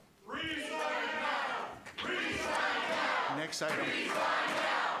now. Resign now. Resign now. Next item. Resign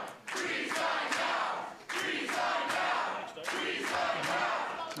now. Resign now. Resign now. Resign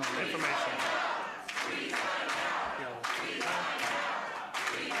now. Information.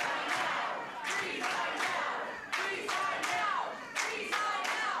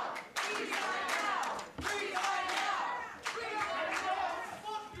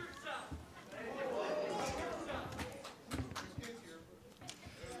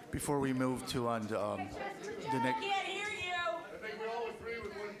 Before we move to on the next. Can't hear you. I think we all agree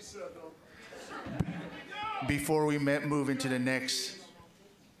with what he said, though. Before we move into the next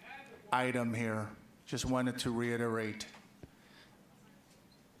item here, just wanted to reiterate,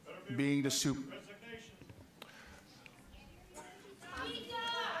 being the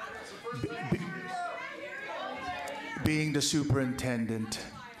being the superintendent,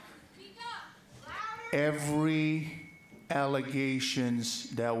 every allegations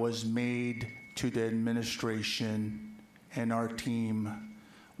that was made to the administration and our team,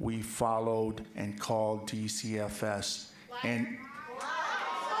 we followed and called DCFS and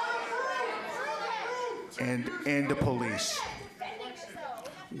the police.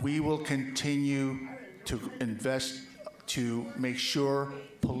 We will continue to invest to make sure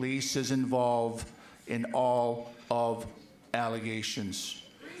police is involved in all of allegations.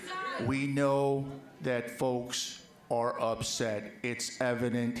 We know that folks are upset. It's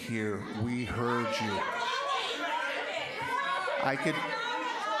evident here. We heard you. I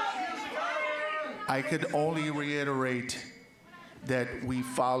could only reiterate that we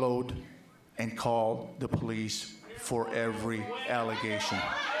followed and called the police for every allegation.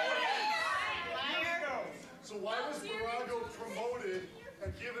 So why was Virago promoted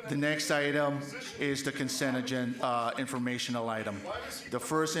and given The next item is the consent agenda, informational item. The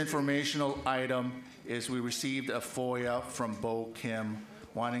first informational item is we received a FOIA from Bo Kim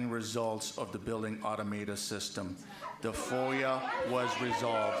wanting results of the building automated system. The FOIA was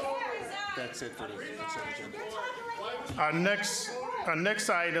resolved. That's it for the consent agenda. Our next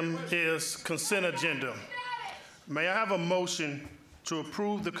item is consent agenda. May I have a motion to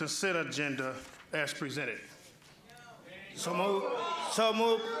approve the consent agenda as presented? So moved. So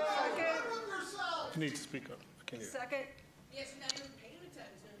moved. You need to speak up. I can't hear. Second.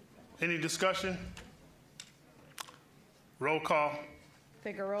 Any discussion? Roll call.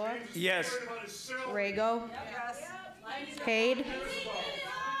 Figueroa? Yes. Rago? Yes. Cade?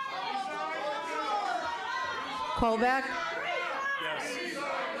 Kovac?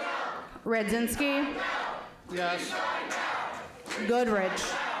 Redzinski? Yes. Goodrich?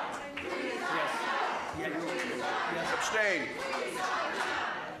 Abstain.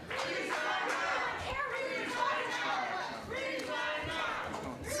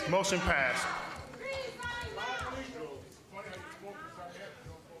 Motion passed.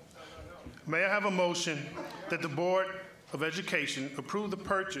 May I have a motion that the Board of Education approve the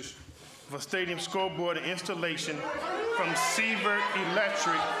purchase of a stadium scoreboard and installation from Sievert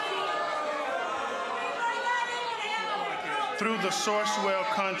Electric through the Sourcewell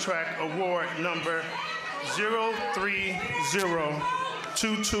Contract Award number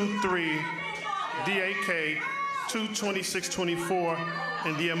 030223 DAK 22624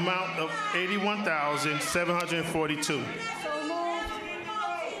 in the amount of $81,742.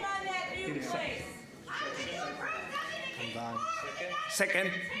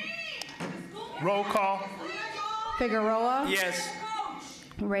 Second. Roll call. Figueroa? Yes.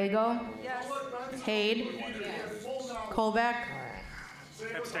 Rago? Yes. Cade? Kovac?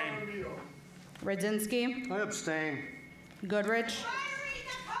 Abstain. Redzinski? I abstain. Goodrich?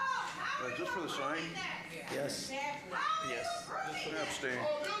 Just for the sign? Yes. Yes. Abstain.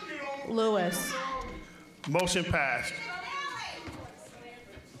 Lewis? Motion passed.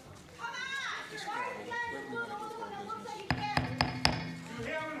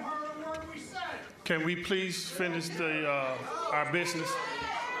 Can we please finish our business?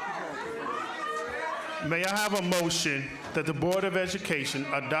 May I have a motion that the Board of Education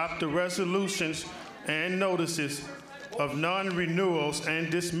adopt the resolutions and notices of non-renewals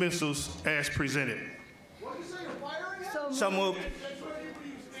and dismissals as presented? So moved.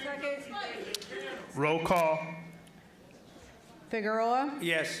 Second. Roll call. Figueroa?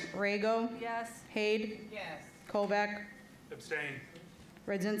 Yes. Rago? Yes. Cade? Yes. Kovac? Abstain.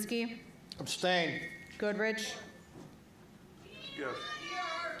 Redzinski? Abstain. Goodrich? Yes.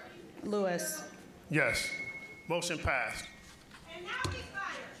 Lewis? Yes. Motion passed.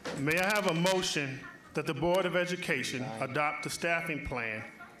 May I have a motion that the Board of Education adopt the staffing plan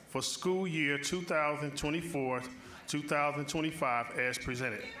for school year 2024-2025 as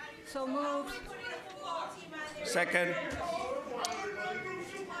presented? So moved. Second.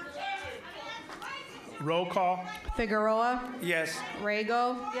 Roll call. Figueroa? Yes.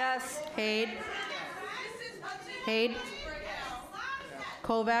 Rago? Yes. Cade?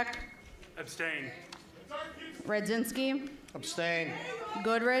 Kovac? Abstain. Redzinski? Abstain.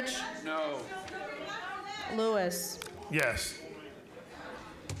 Goodrich? No. Lewis? Yes.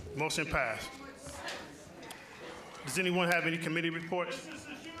 Motion passed. Does anyone have any committee reports?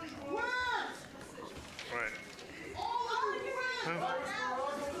 Right. Huh?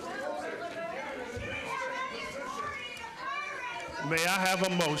 May I have a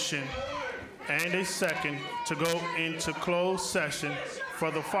motion and a second to go into closed session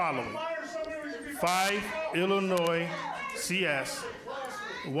for the following? 5 Illinois CS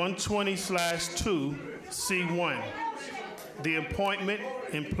 120/2 C1, the appointment,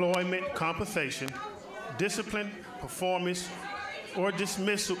 employment, compensation, discipline, performance, or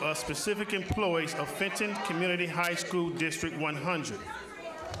dismissal of specific employees of Fenton Community High School District 100.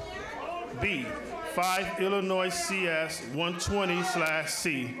 B, 5 Illinois CS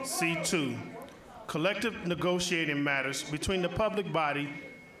 120/C, C2, collective negotiating matters between the public body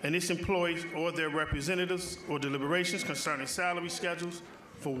and its employees or their representatives, or deliberations concerning salary schedules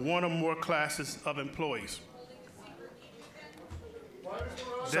for one or more classes of employees.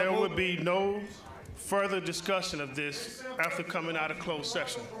 There would be no further discussion of this after coming out of closed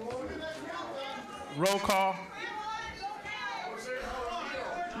session. Roll call.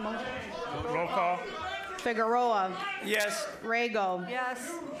 Roll call. Figueroa. Yes. Rago.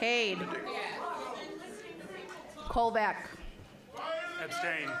 Yes. Haid. Kolbeck.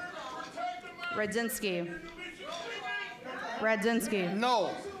 Abstain. Radzinski. Radzinski.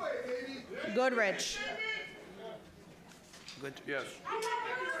 No. Goodrich. Good. Yes.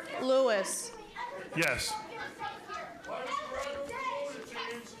 Lewis. Yes.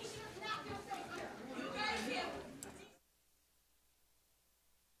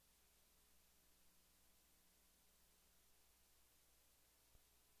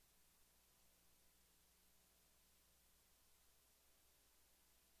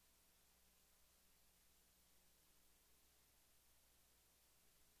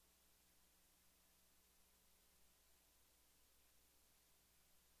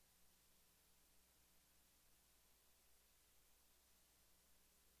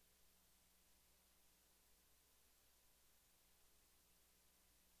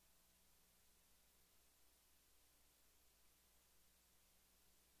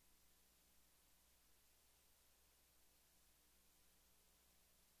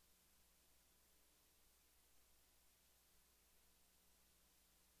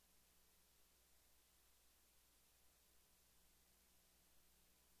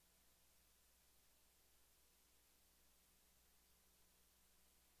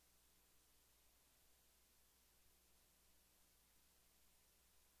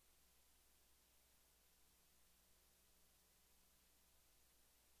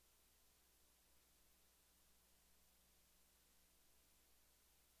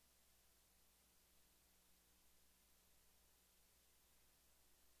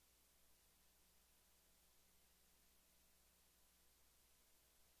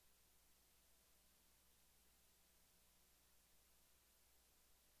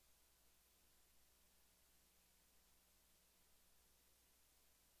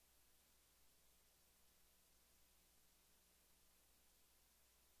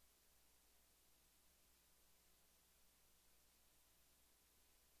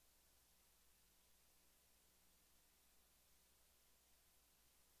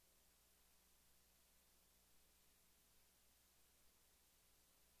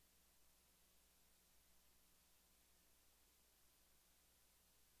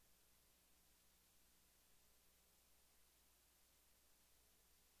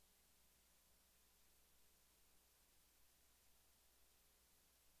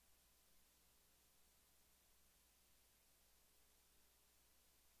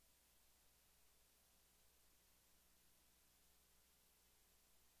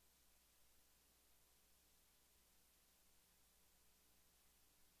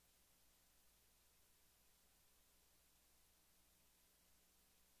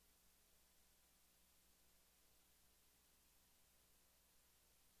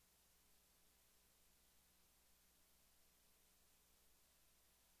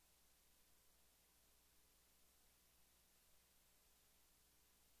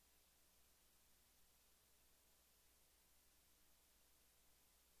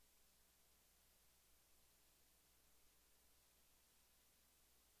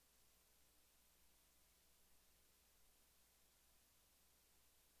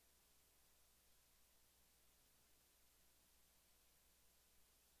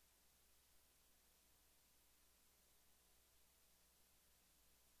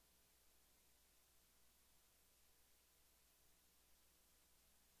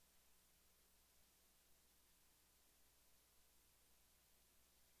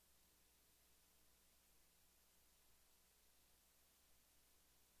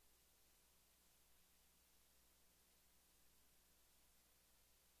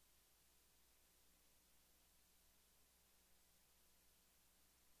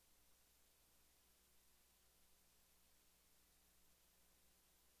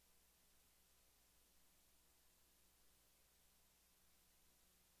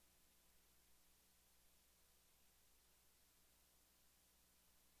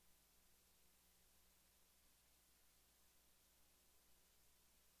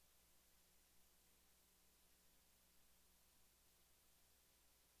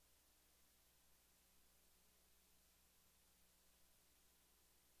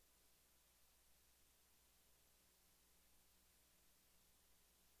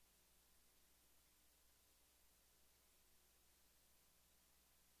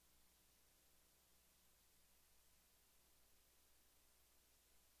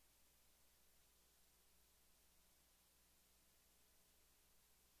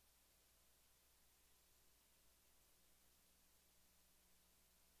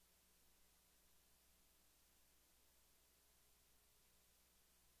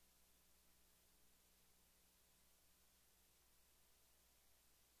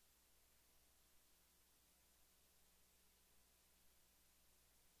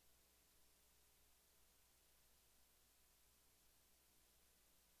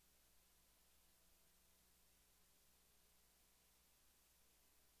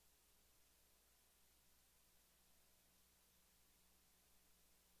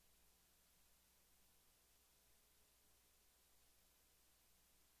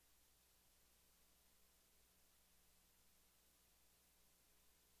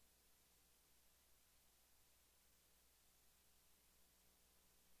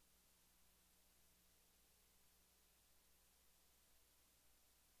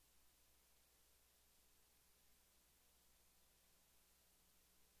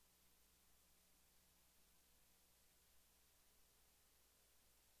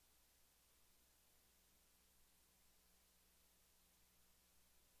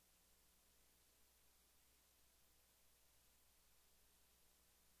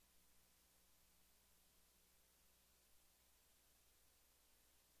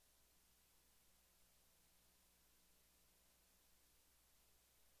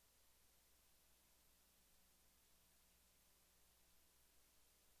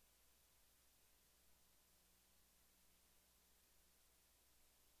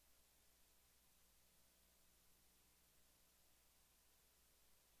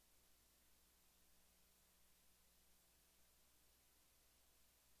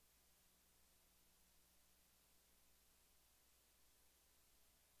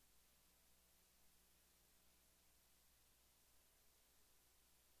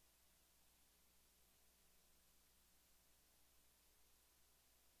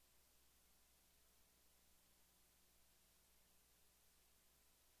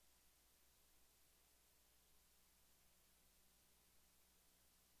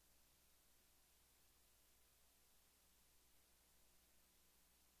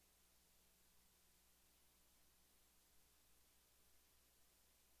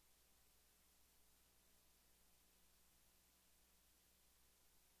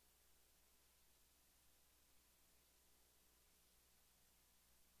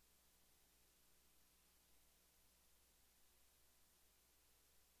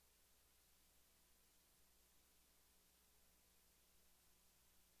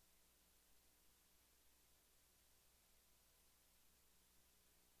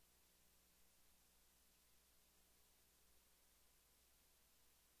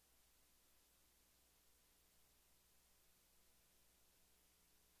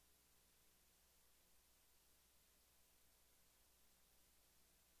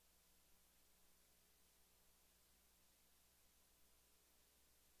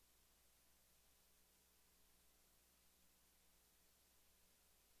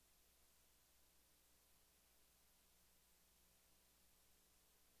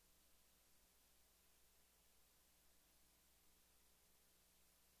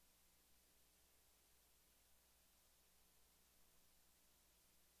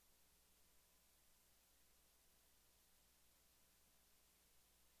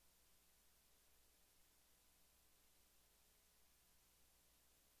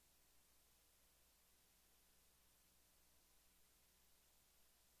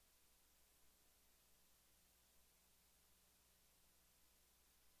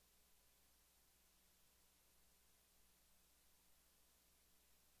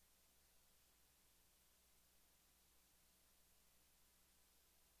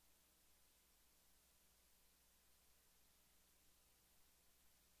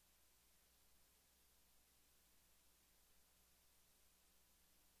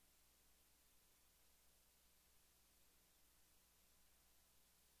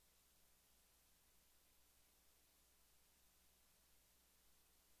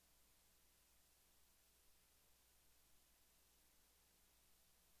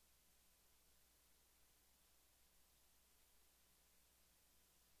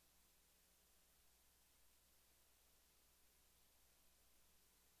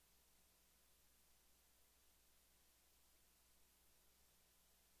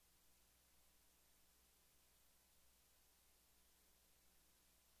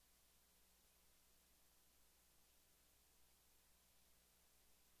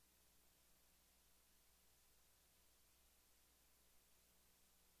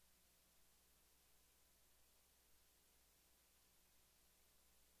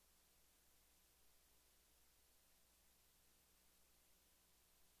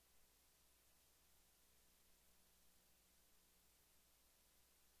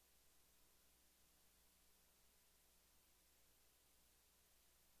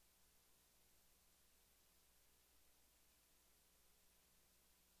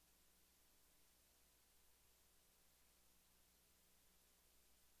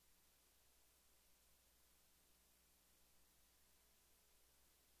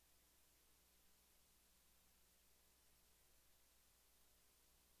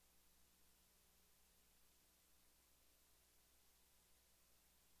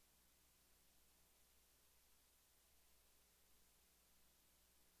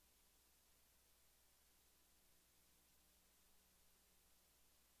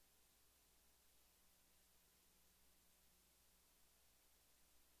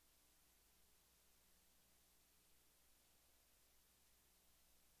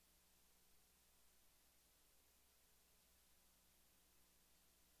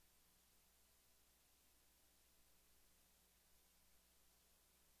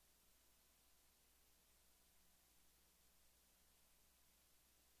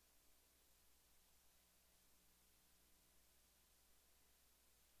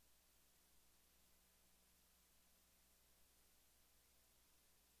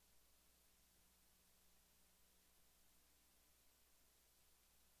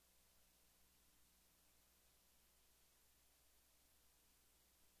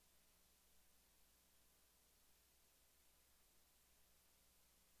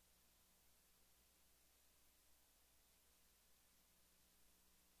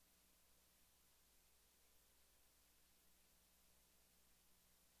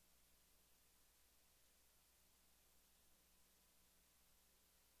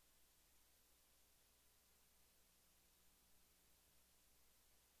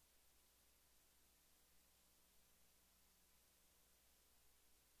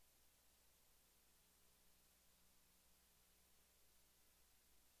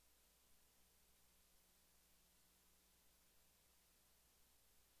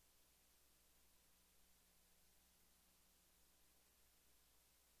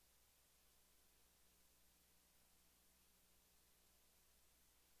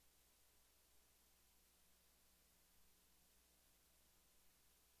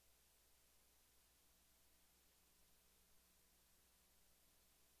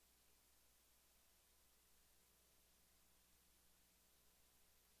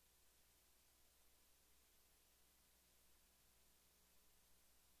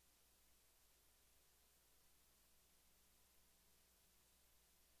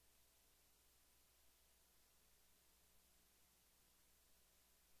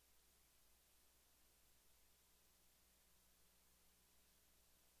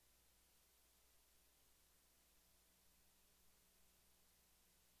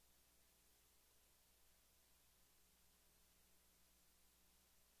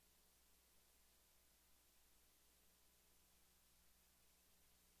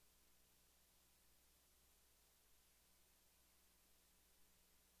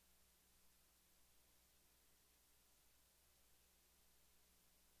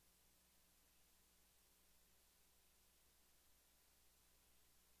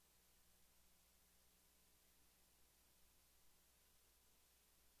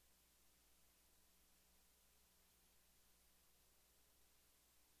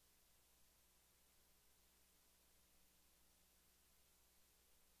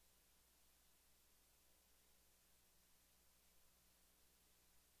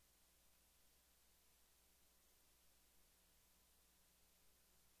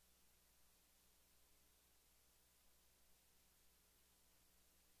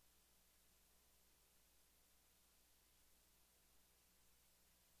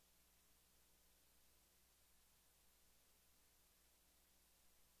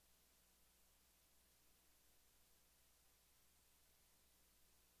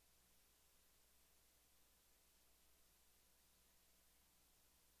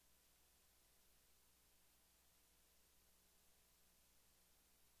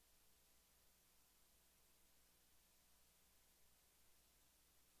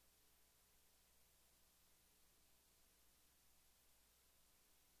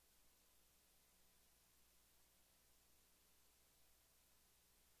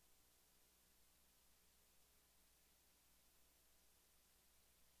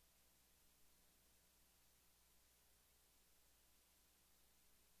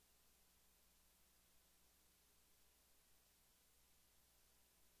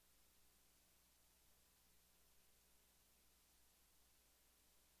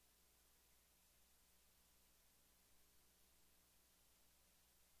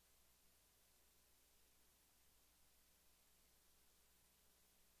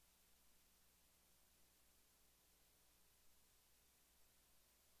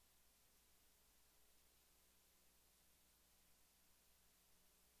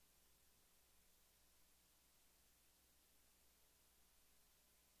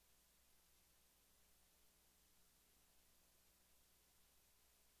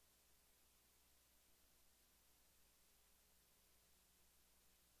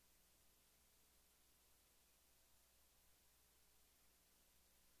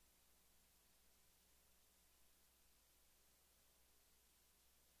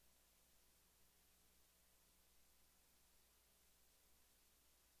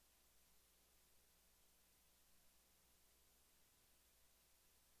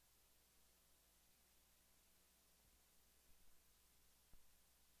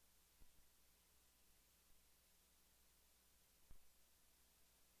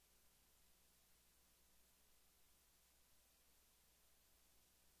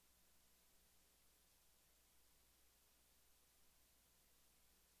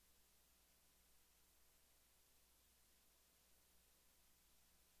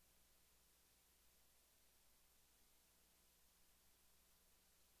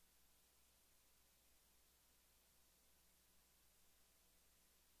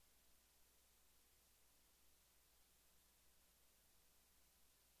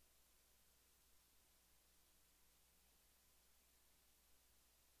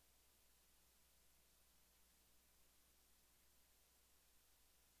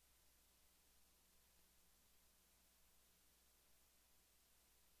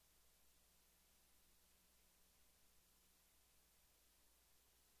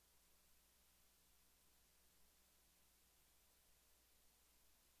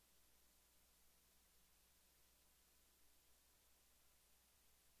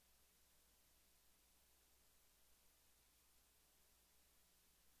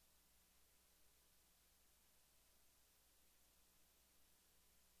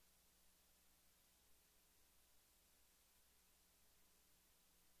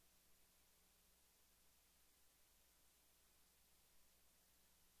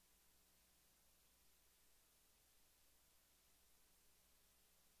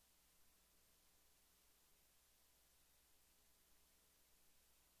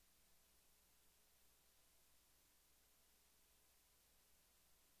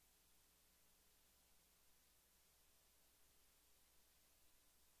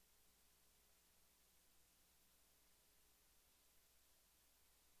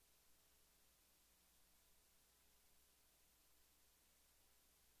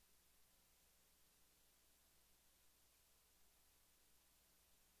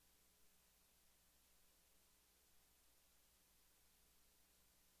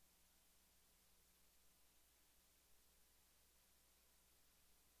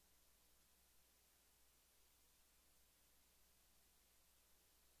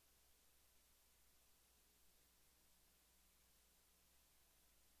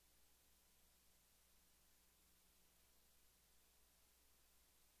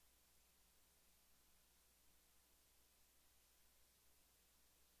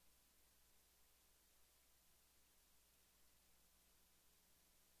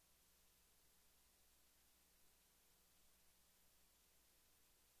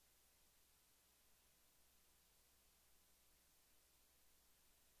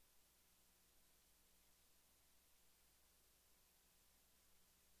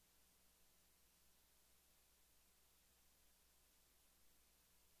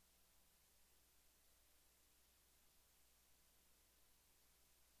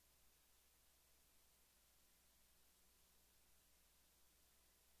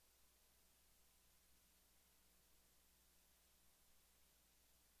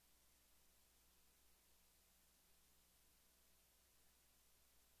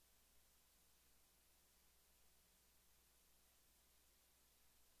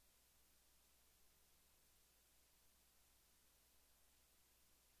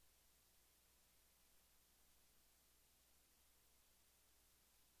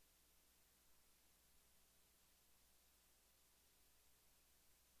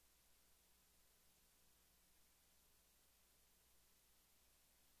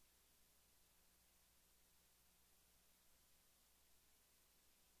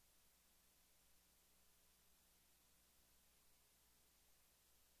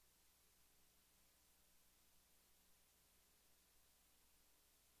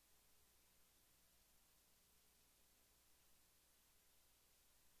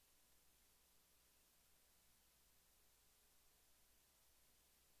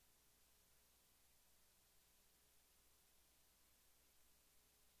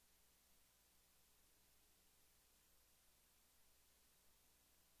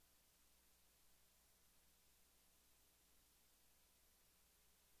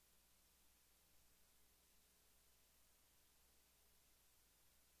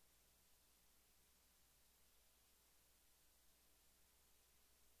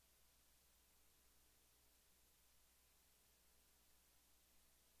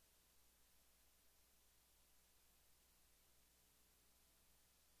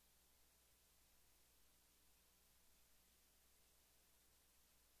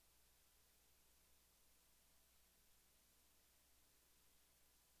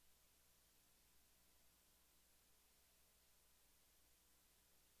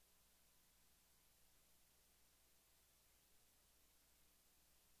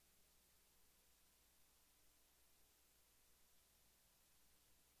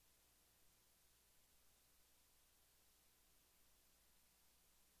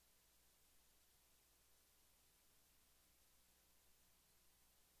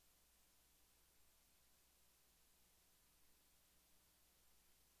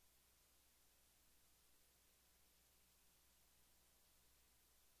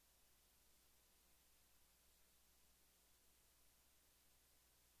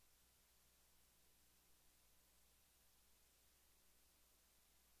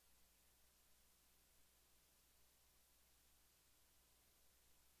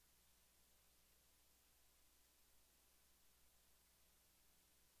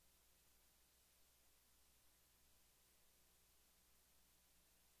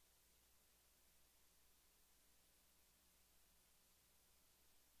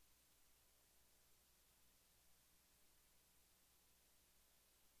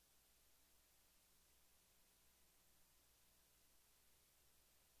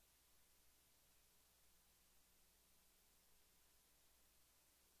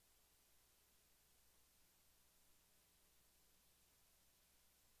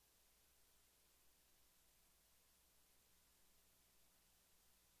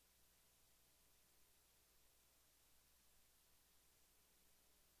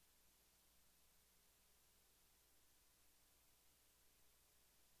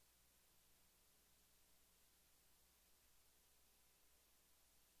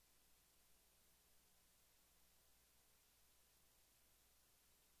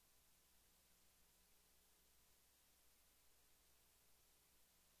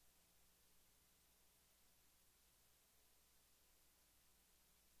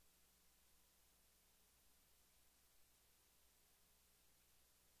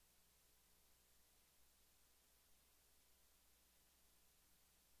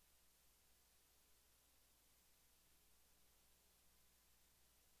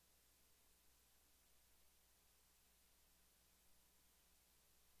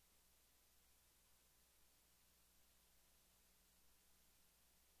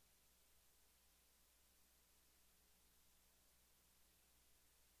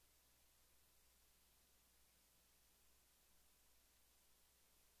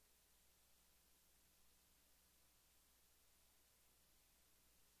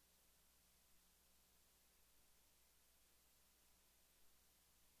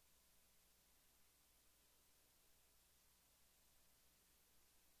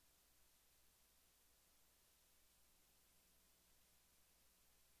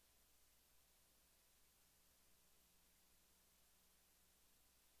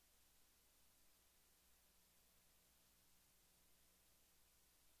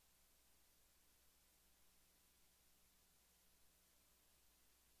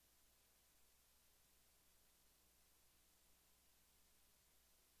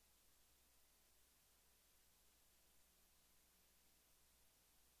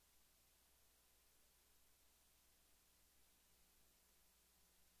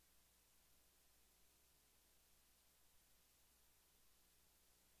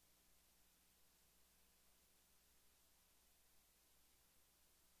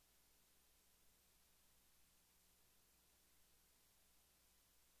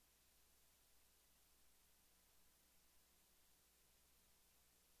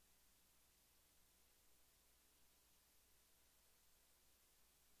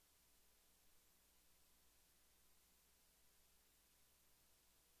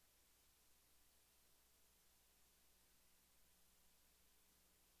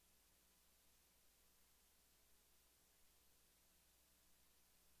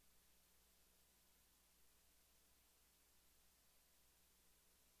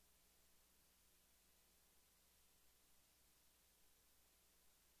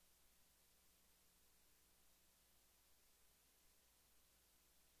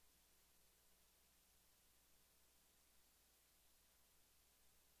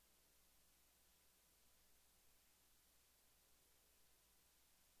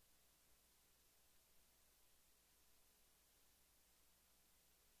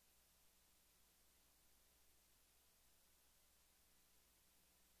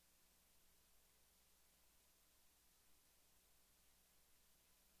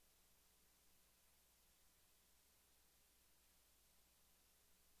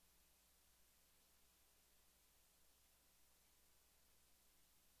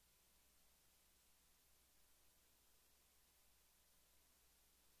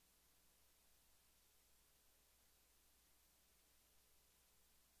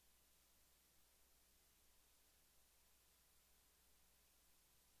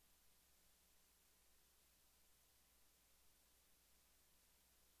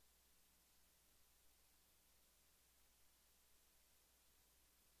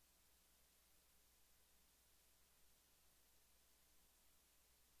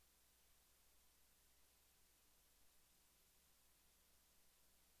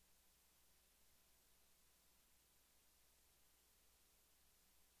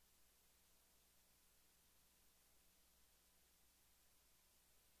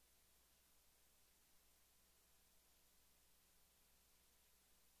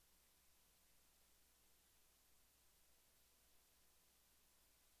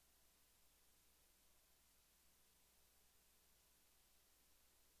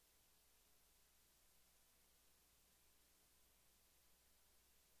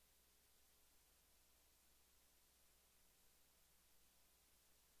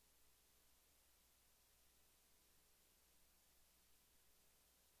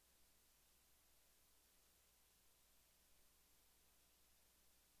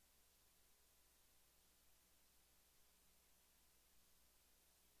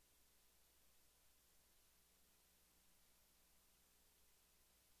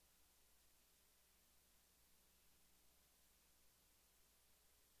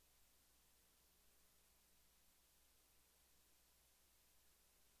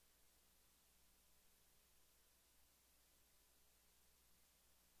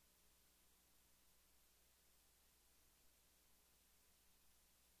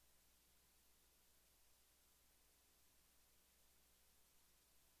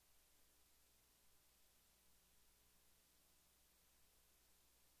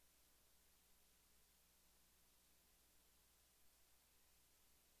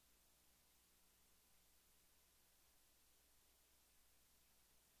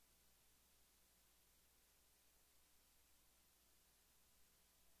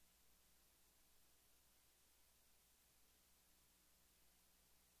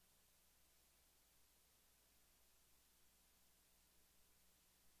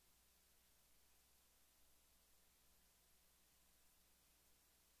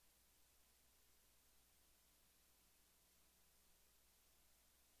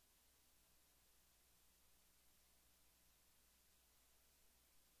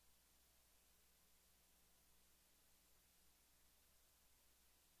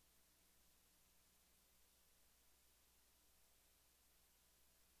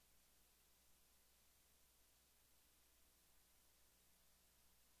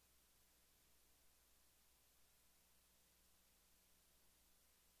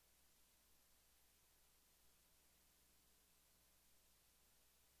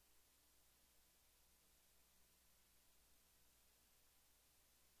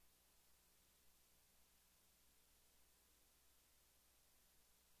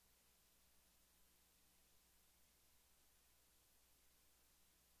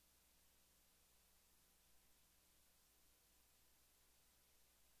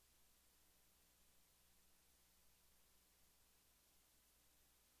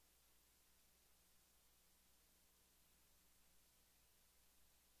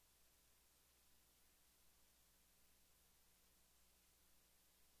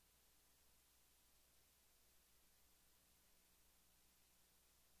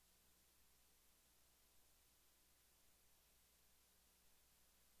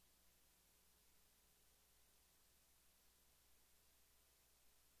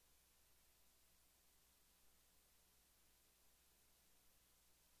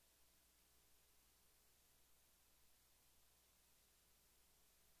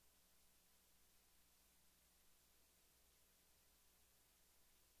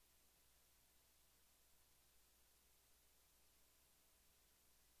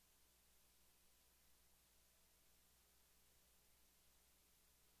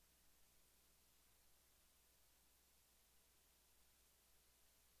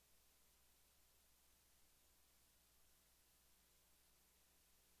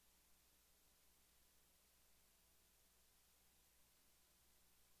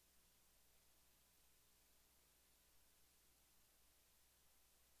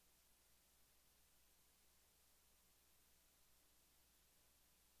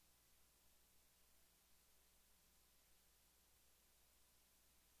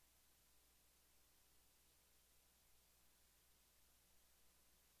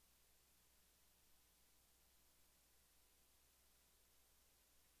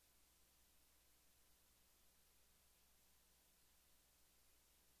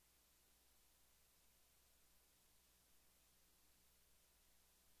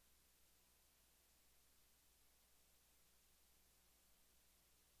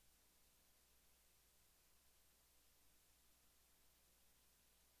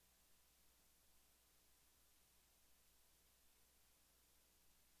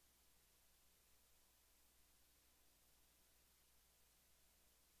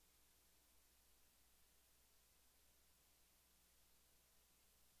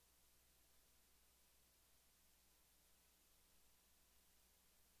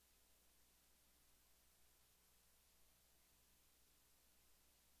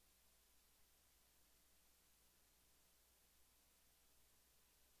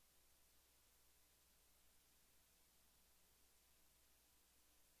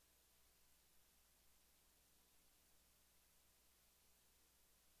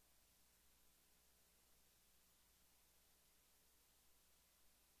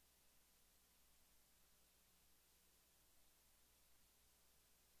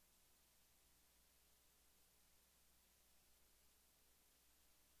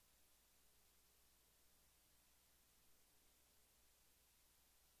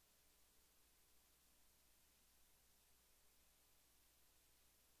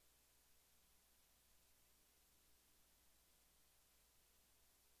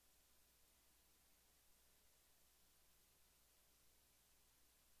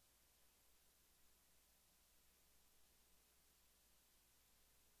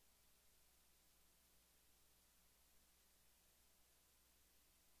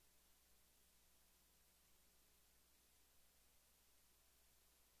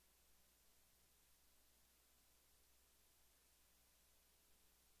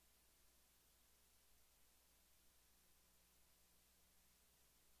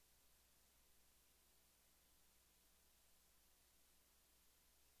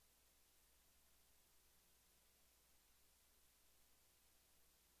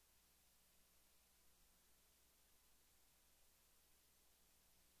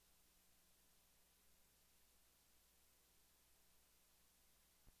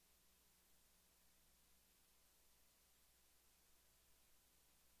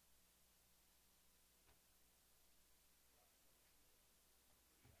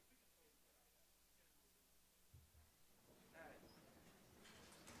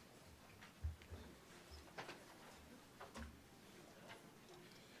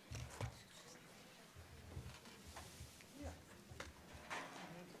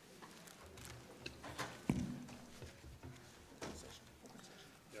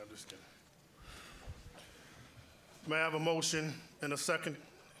 just kidding. May I have a motion and a second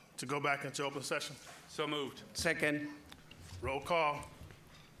to go back into open session? So moved. Second. Roll call.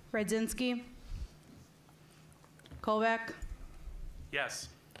 Radzinski. Kovac. Yes.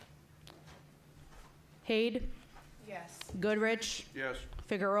 Haid. Yes. Goodrich. Yes.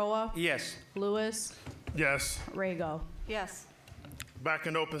 Figueroa. Yes. Lewis. Yes. Rago. Yes. Back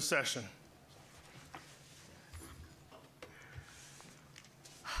in open session.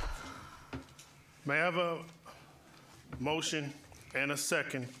 May I have a motion and a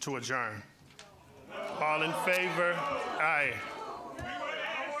second to adjourn? All in favor? Aye.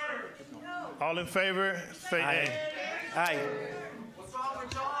 All in favor, say aye. Aye.